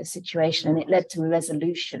anxious about the situation, and it led to a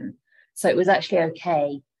resolution. So it was actually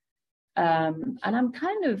okay. And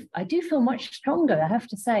I do feel much stronger, I have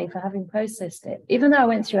to say, for having processed it. Even though I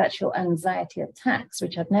went through actual anxiety attacks,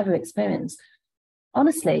 which I'd never experienced,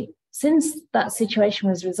 honestly, since that situation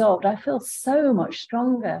was resolved, I feel so much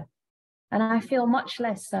stronger. And I feel much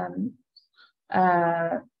less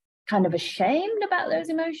kind of ashamed about those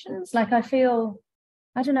emotions. Like I feel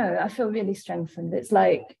really strengthened. It's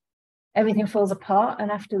like everything falls apart and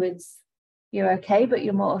afterwards you're okay, but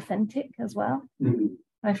you're more authentic as well.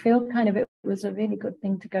 I feel kind of it was a really good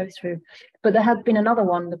thing to go through. But there had been another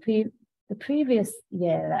one the previous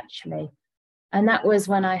year, actually. And that was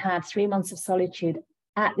when I had 3 months of solitude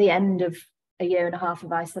at the end of a year and a half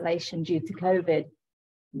of isolation due to COVID.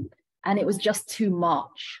 And it was just too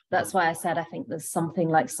much. That's why I said I think there's something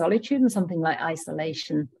like solitude and something like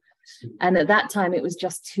isolation. And at that time, it was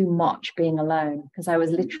just too much being alone, because I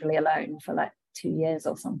was literally alone for like 2 years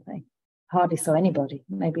or something. hardly saw anybody.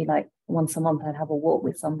 Maybe like once a month I'd have a walk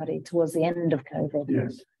with somebody towards the end of COVID.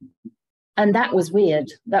 Yes. And that was weird.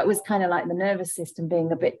 That was kind of like the nervous system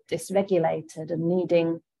being a bit dysregulated and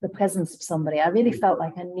needing the presence of somebody. I really felt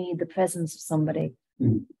like I need the presence of somebody.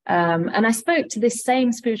 And I spoke to this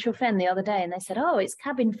same spiritual friend the other day, and they said, oh, it's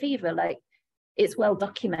cabin fever. Like, it's well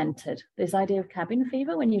documented, this idea of cabin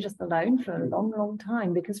fever, when you're just alone for a long, long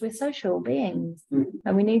time, because we're social beings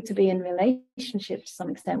and we need to be in relationship to some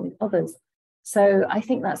extent with others. So I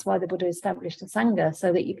think that's why the Buddha established a Sangha,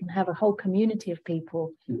 so that you can have a whole community of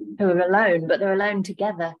people who are alone, but they're alone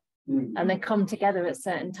together. And they come together at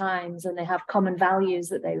certain times, and they have common values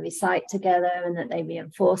that they recite together and that they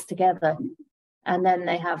reinforce together. And then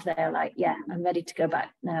they have their like, yeah, I'm ready to go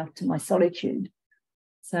back now to my solitude.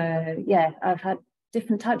 So yeah, I've had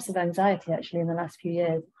different types of anxiety actually in the last few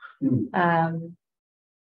years.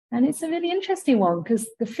 And it's a really interesting one, because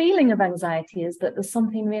the feeling of anxiety is that there's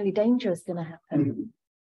something really dangerous going to happen.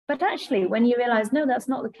 But actually, when you realize, no, that's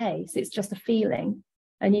not the case, it's just a feeling,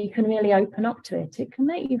 and you can really open up to it, it can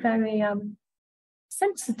make you very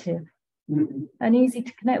sensitive and easy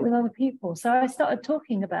to connect with other people. So I started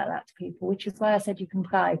talking about that to people, which is why I said you can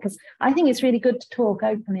cry, because I think it's really good to talk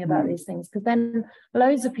openly about these things, because then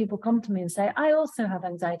loads of people come to me and say, I also have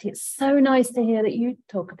anxiety. It's so nice to hear that you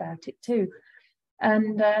talk about it too.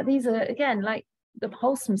 And these are, again, like the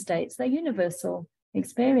wholesome states, they're universal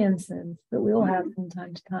experiences that we all have from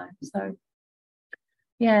time to time. So,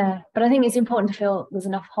 yeah, but I think it's important to feel there's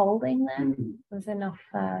enough holding there. There's enough,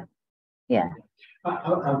 yeah.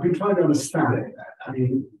 I've been trying to understand it. I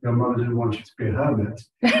mean, your mother didn't want you to be a hermit.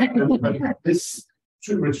 But this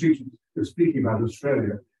retreat you're speaking about in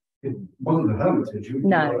Australia, it wasn't a hermitage.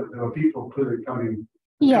 No. There were people clearly coming.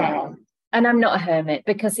 Yeah. And I'm not a hermit,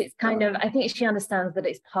 because it's kind of, I think she understands that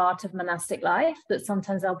it's part of monastic life, that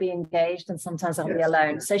sometimes I'll be engaged and sometimes I'll be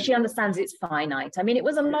alone. So she understands it's finite. I mean, it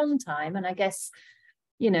was a long time, and I guess,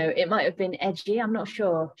 you know, it might have been edgy. I'm not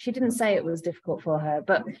sure. She didn't say it was difficult for her,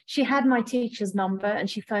 but she had my teacher's number and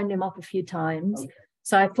she phoned him up a few times.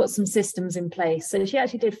 So I put some systems in place. So she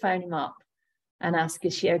actually did phone him up and ask,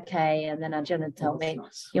 is she okay? And then Ajahn told me,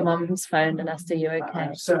 your mum's phoned and asked, are you okay?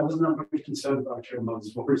 So I was not very concerned about your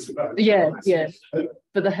mum's worries about it. Yeah, yeah.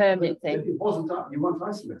 For the hermit thing. It wasn't that, you weren't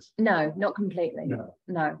isolated. No, not completely.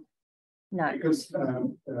 No. Because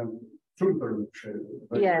Trumper,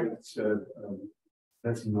 yeah.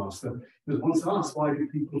 That's master, was once asked, why do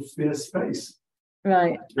people fear space?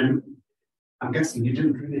 Right. And I'm guessing you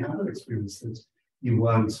didn't really have an experience that you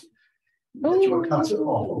weren't, that you were cut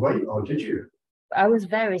off away, or did you? I was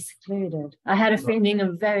very secluded. I had a feeling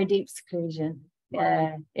of very deep seclusion.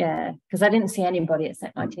 Yeah, because I didn't see anybody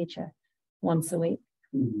except my teacher once a week.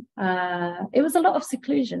 It was a lot of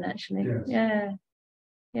seclusion, actually. Yes.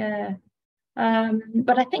 Yeah.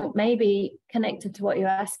 But I think maybe connected to what you're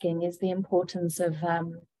asking is the importance of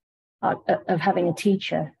having a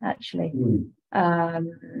teacher, actually.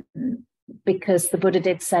 Because the Buddha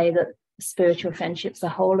did say that spiritual friendship's the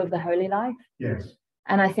whole of the holy life. Yes.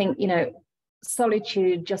 And I think, you know,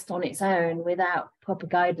 solitude just on its own without proper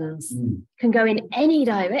guidance can go in any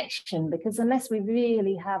direction, because unless we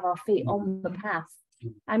really have our feet on the path,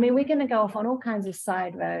 I mean, we're going to go off on all kinds of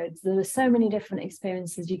side roads. There are so many different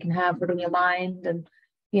experiences you can have within your mind, and,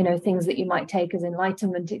 you know, things that you might take as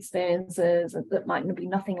enlightenment experiences that might be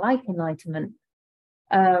nothing like enlightenment.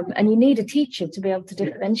 And you need a teacher to be able to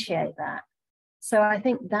differentiate that. So I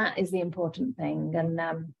think that is the important thing.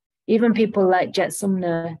 And even people like Jet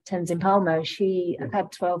Sumner Tenzin Palmo, she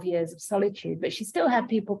had 12 years of solitude, but she still had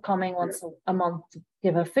people coming once a month to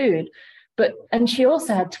give her food. And she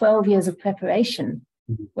also had 12 years of preparation,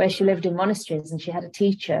 where she lived in monasteries and she had a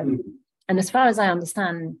teacher. And as far as I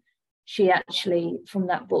understand, she actually, from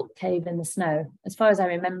that book, Cave in the Snow, as far as I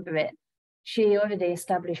remember it, she already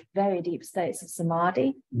established very deep states of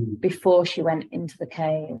samadhi before she went into the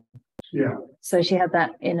cave. Yeah. So she had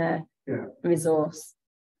that inner resource.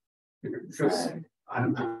 Because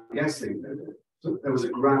I'm guessing that there was a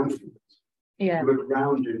ground for it. Yeah. You were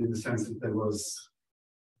grounded in the sense that there was,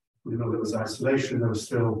 you know, there was isolation, there was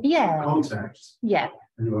still contact. Yeah.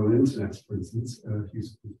 And you were on the internet, for instance.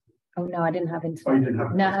 Oh no, I didn't have internet. Oh, you didn't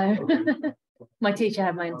have no. Okay. My teacher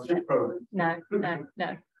had my internet. No.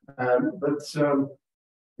 But I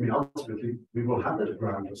mean, ultimately, we will have that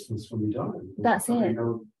groundlessness when we die. That's it.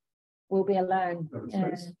 We'll be alone.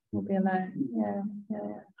 We'll be alone.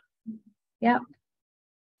 Yeah.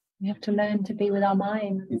 We have to learn to be with our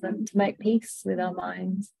minds and to make peace with our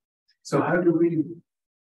minds. So how do we,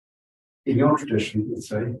 in your tradition, let's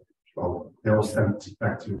say, well, they all stem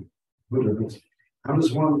back to Buddha, but how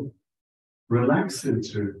does one relax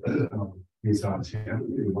into anxiety?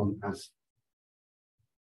 One has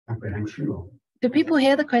apprehension. Or... Do people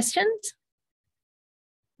hear the questions?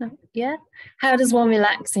 No? Yeah. How does one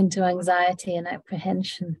relax into anxiety and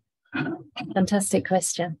apprehension? Fantastic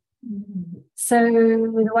question. So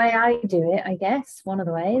the way I do it, I guess, one of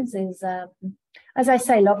the ways is, as I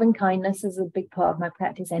say, love and kindness is a big part of my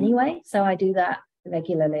practice anyway. So I do that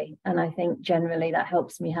regularly. And I think generally that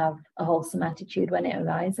helps me have a wholesome attitude when it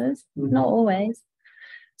arises. Not always.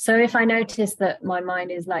 So if I notice that my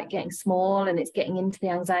mind is like getting small and it's getting into the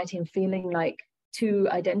anxiety and feeling like too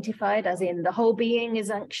identified, as in the whole being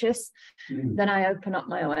is anxious, then I open up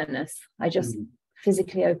my awareness. I just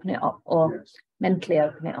physically open it up, or mentally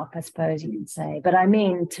open it up, I suppose you can say. But I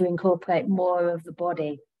mean to incorporate more of the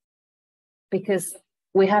body, because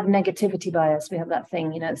we have negativity bias. We have that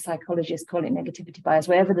thing, you know, psychologists call it negativity bias.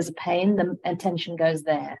 Wherever there's a pain, the attention goes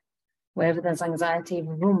there. Wherever there's anxiety,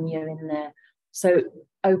 boom, you're in there. So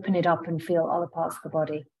open it up and feel other parts of the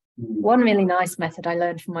body. One really nice method I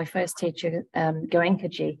learned from my first teacher,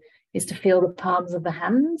 Goenkaji, is to feel the palms of the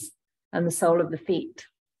hands and the sole of the feet,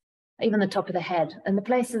 even the top of the head, and the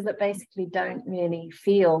places that basically don't really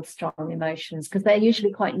feel strong emotions, because they're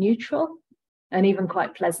usually quite neutral and even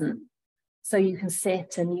quite pleasant. So you can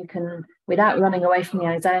sit and you can, without running away from the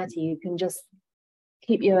anxiety, you can just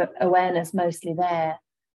keep your awareness mostly there.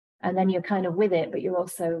 And then you're kind of with it, but you're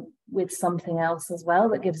also with something else as well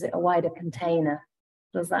that gives it a wider container.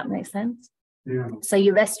 Does that make sense? Yeah. So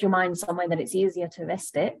you rest your mind somewhere that it's easier to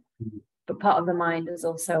rest it, but part of the mind is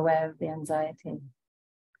also aware of the anxiety.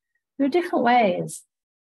 There are different ways.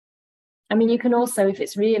 I mean, you can also, if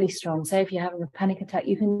it's really strong, say if you're having a panic attack,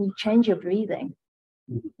 you can change your breathing.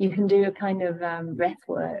 You can do a kind of breath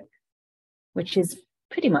work, which is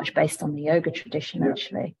pretty much based on the yoga tradition,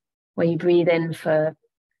 actually, where you breathe in for,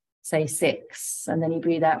 say, 6, and then you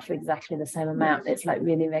breathe out for exactly the same amount. It's like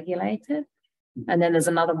really regulated. And then there's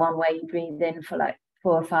another one where you breathe in for like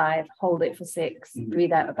 4 or 5, hold it for 6,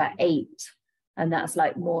 breathe out about 8. And that's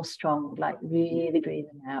like more strong, like really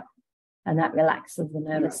breathing out. And that relaxes the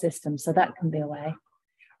nervous system. So that can be a way.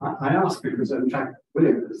 I ask because, in fact,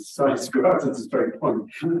 William started to go out to this very point.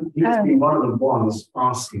 He's been one of the ones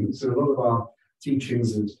asking. So a lot of our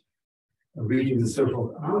teachings and readings and so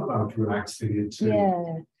forth are about relaxing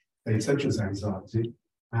into things such as anxiety.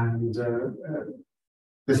 And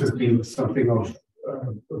this has been something of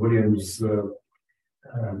William's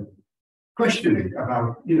questioning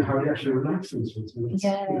about, you know, how he actually relaxes into this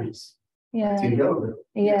experience.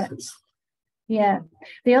 Yeah.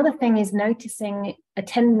 The other thing is noticing a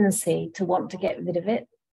tendency to want to get rid of it,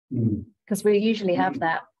 because we usually have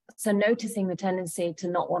that. So noticing the tendency to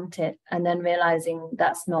not want it, and then realizing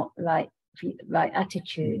that's not right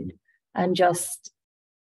attitude, and just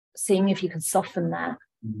seeing if you can soften that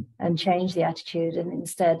and change the attitude, and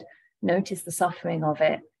instead notice the suffering of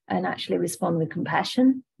it and actually respond with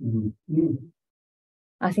compassion.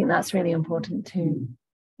 I think that's really important too.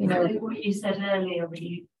 You know, like what you said earlier when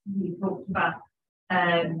you talked about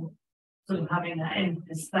sort of having that in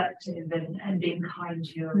perspective and being kind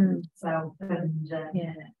to yourself, and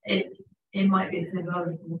it might be a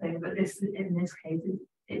physiological thing, but in this case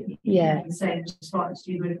the same response.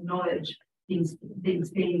 You would acknowledge these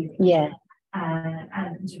feelings,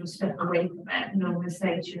 and sort of step away from it and almost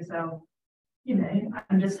say to yourself, you know,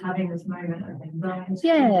 I'm just having this moment of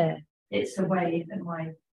anxiety. It's a way that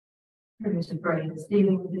my primitive brain is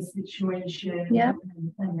dealing with this situation.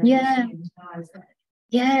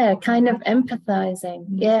 Kind of empathizing.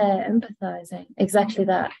 Empathizing. Exactly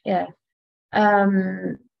that.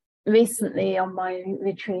 Recently on my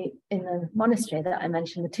retreat in the monastery that I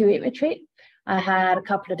mentioned, the 2-week retreat, I had a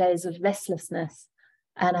couple of days of restlessness.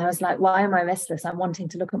 And I was like, why am I restless? I'm wanting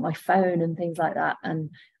to look at my phone and things like that. And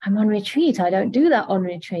I'm on retreat. I don't do that on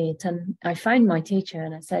retreat. And I phoned my teacher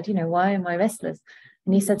and I said, you know, why am I restless?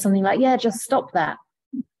 And he said something like, just stop that.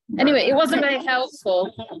 Anyway, it wasn't very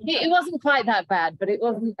helpful. It wasn't quite that bad, but it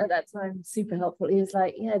wasn't at that time super helpful. He was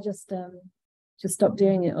like, just stop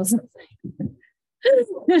doing it or something.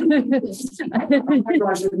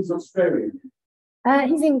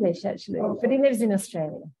 He's English actually, but he lives in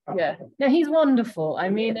Australia. No, he's wonderful. I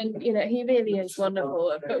mean, and you know, he really is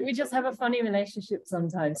wonderful. But we just have a funny relationship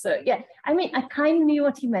sometimes. So I mean, I kind of knew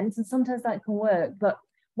what he meant, and sometimes that can work. But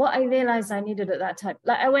what I realized I needed at that time,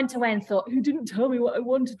 like I went away and thought, he didn't tell me what I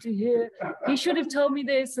wanted to hear. He should have told me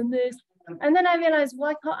this and this. And then I realized,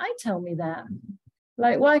 why can't I tell me that?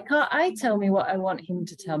 Like, why can't I tell me what I want him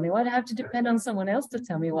to tell me? Why do I have to depend on someone else to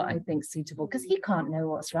tell me what I think suitable? Because he can't know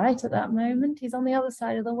what's right at that moment. He's on the other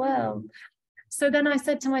side of the world. So then I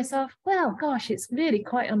said to myself, well, gosh, it's really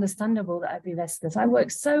quite understandable that I'd be restless. I work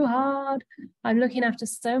so hard. I'm looking after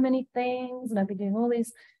so many things, and I've been doing all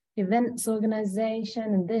these events organization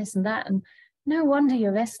and this and that. And no wonder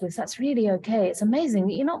you're restless. That's really okay. It's amazing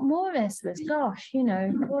that you're not more restless. Gosh, you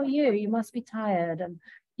know, for you must be tired, and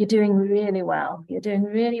you're doing really well. You're doing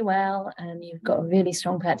really well, and you've got a really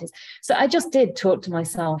strong practice. So I just did talk to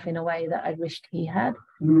myself in a way that I wished he had,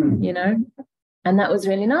 you know, and that was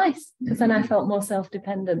really nice, because then I felt more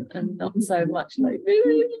self-dependent and not so much like.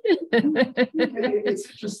 It's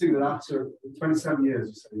interesting that after 27 years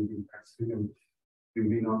you said you've been practicing and you've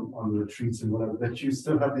been on retreats and whatever, that you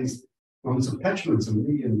still have these moments of petulance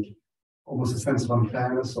and almost a sense of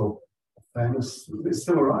unfairness or fairness. It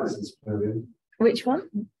still arises. Which one?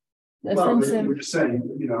 The well, sense of, you were just saying,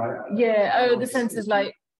 you know. The sense of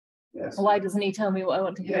like, yes. Why doesn't he tell me what I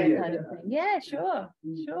want to hear, kind of thing? Yeah, sure.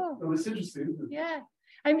 Well, it's interesting. Yeah.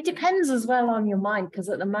 I mean, it depends as well on your mind, because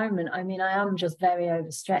at the moment, I mean, I am just very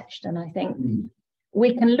overstretched, and I think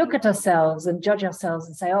we can look at ourselves and judge ourselves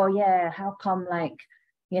and say, oh yeah, how come, like,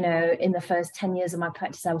 you know, in the first 10 years of my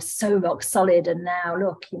practice, I was so rock solid, and now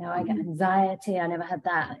look, you know, I get anxiety. I never had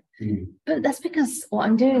that. But that's because what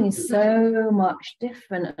I'm doing is so much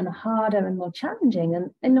different and harder and more challenging.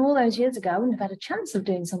 And in all those years ago, I wouldn't have had a chance of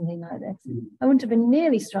doing something like this. I wouldn't have been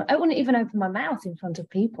nearly strong. I wouldn't even open my mouth in front of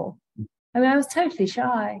people. I mean, I was totally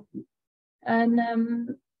shy. And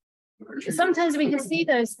sometimes we can see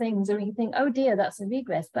those things and we can think, oh dear, that's a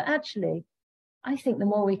regress. But actually, I think the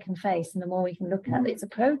more we can face and the more we can look at, it's a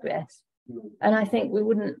progress. And I think we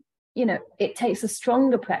wouldn't, you know, it takes a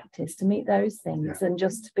stronger practice to meet those things than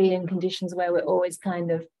just to be in conditions where we're always kind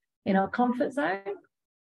of in our comfort zone.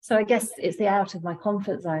 So I guess it's the out of my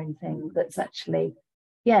comfort zone thing that's actually,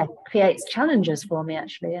 creates challenges for me,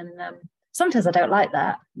 actually. And sometimes I don't like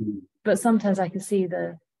that, but sometimes I can see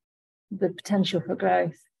the potential for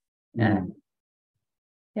growth.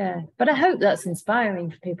 Yeah, but I hope that's inspiring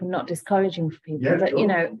for people, not discouraging for people. But you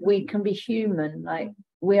know, we can be human. Like,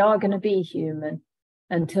 we are going to be human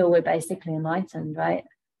until we're basically enlightened, right?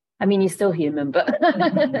 I mean, you're still human, but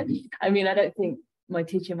I mean, I don't think my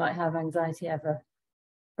teacher might have anxiety ever.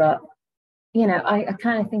 But you know, I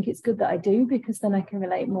kind of think it's good that I do, because then I can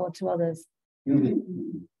relate more to others. You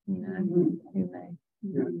know, who may.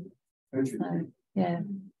 So, yeah.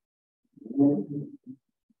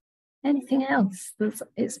 Anything else?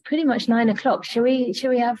 It's pretty much 9 o'clock. Shall we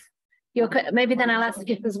have your, maybe then I'll ask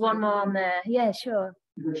if there's one more on there. Yeah, sure.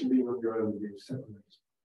 You mentioned being on your own, being separate.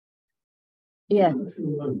 Yeah.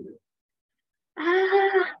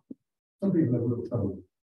 Some people have little trouble.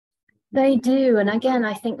 They do. And again,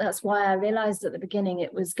 I think that's why I realized at the beginning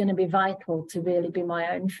it was going to be vital to really be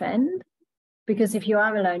my own friend. Because if you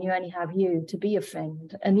are alone, you only have you to be a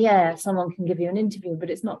friend. And yeah, someone can give you an interview,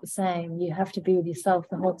 but it's not the same. You have to be with yourself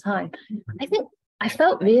the whole time. I think I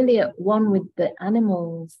felt really at one with the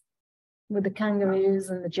animals, with the kangaroos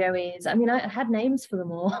and the joeys. I mean, I had names for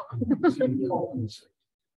them all.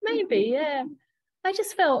 Maybe, yeah. I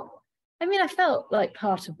just felt, I felt like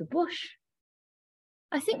part of the bush.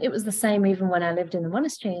 I think it was the same even when I lived in the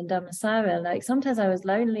monastery in Dhamma-Talk. Like, sometimes I was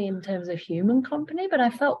lonely in terms of human company, but I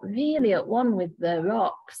felt really at one with the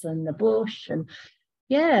rocks and the bush. And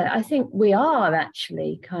yeah, I think we are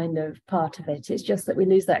actually kind of part of it. It's just that we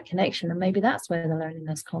lose that connection, and maybe that's where the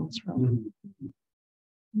loneliness comes from. You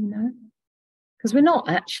know, because we're not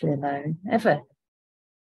actually alone, ever.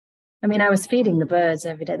 I mean, I was feeding the birds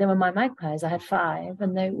every day. They were my magpies. I had 5,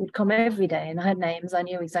 and they would come every day, and I had names. I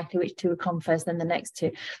knew exactly which 2 would come first, then the next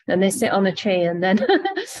 2. And they sit on a tree, and then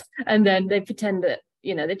and then they pretend that,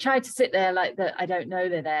 you know, they try to sit there like that. I don't know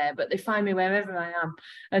they're there, but they find me wherever I am.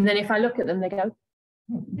 And then if I look at them, they go,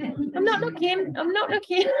 I'm not looking.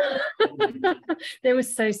 They were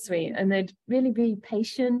so sweet, and they'd really be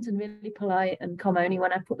patient and really polite and come only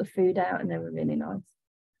when I put the food out, and they were really nice.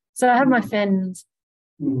 So I have my friends.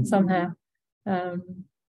 Somehow. Did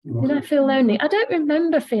I feel lonely? I don't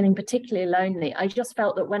remember feeling particularly lonely. I just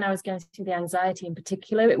felt that when I was going through the anxiety in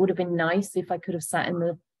particular, it would have been nice if I could have sat in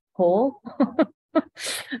the hall.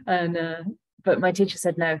 But my teacher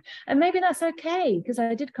said no. And maybe that's okay, because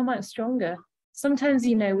I did come out stronger. Sometimes,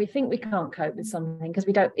 you know, we think we can't cope with something because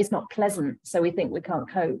it's not pleasant, so we think we can't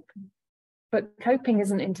cope. But coping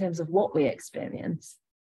isn't in terms of what we experience.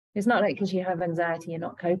 It's not like because you have anxiety, you're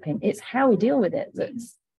not coping. It's how we deal with it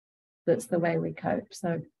that's the way we cope.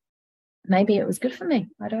 So maybe it was good for me.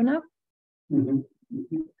 I don't know.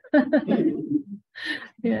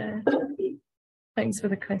 Yeah. Thanks for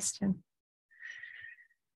the question.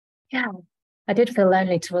 Yeah, I did feel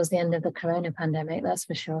lonely towards the end of the corona pandemic, that's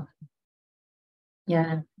for sure.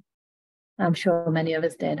 Yeah, I'm sure many of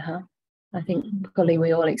us did, huh? I think probably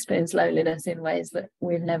we all experience loneliness in ways that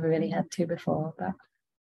we've never really had to before, but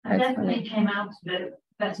I definitely came out of it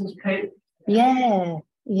better to cope. Yeah,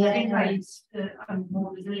 Yeah. I think I used to, I'm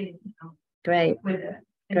more resilient now. Great. With it.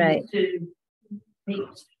 Great. To meet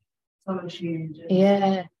solitude.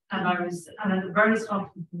 Yeah. And at the very start of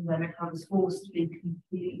the pandemic, I was forced to be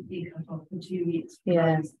completely cut off for 2 weeks. Yeah.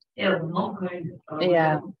 I was ill, not going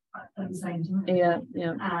at the same time. Yeah.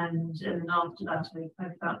 Yeah. And then after that, I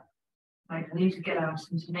felt like I need to get out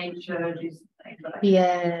into nature, do something like that.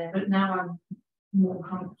 Yeah. But now I'm more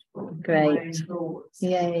comfortable. Great. With my own thoughts.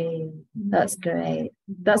 Yay. That's great.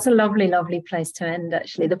 That's a lovely, lovely place to end,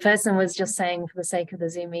 actually. The person was just saying, for the sake of the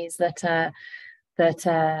Zoomies, that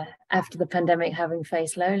after the pandemic, having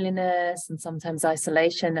faced loneliness and sometimes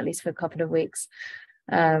isolation, at least for a couple of weeks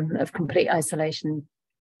of complete isolation,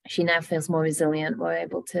 she now feels more resilient, more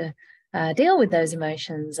able to deal with those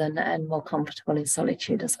emotions and more comfortable in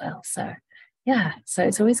solitude as well. So yeah, so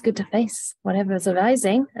it's always good to face whatever is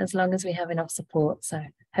arising as long as we have enough support. So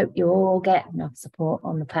hope you all get enough support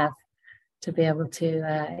on the path to be able to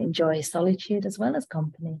enjoy solitude as well as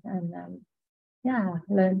company, and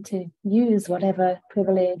learn to use whatever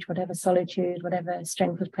privilege, whatever solitude, whatever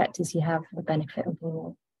strength of practice you have for the benefit of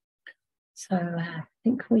all. So I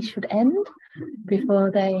think we should end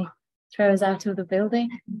before they throw us out of the building,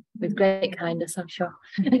 with great kindness, I'm sure.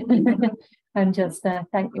 And just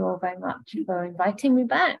thank you all very much for inviting me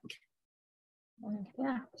back.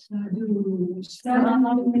 Yeah.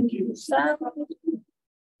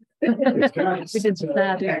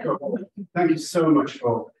 Thank you so much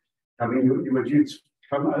for coming. You were due to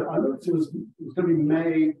come. I looked, it was going to be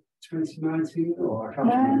May 2019, or I can't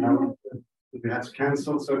remember now. We had to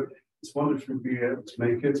cancel, so it's wonderful to be able to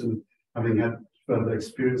make it, and having had further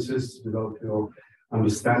experiences to develop your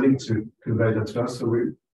understanding to convey that to us. So we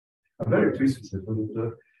are very pleased with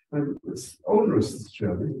it, and it's onerous, this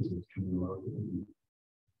journey, isn't it?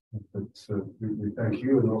 But we thank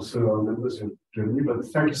you, and also our members of Germany. But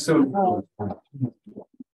thank you so much.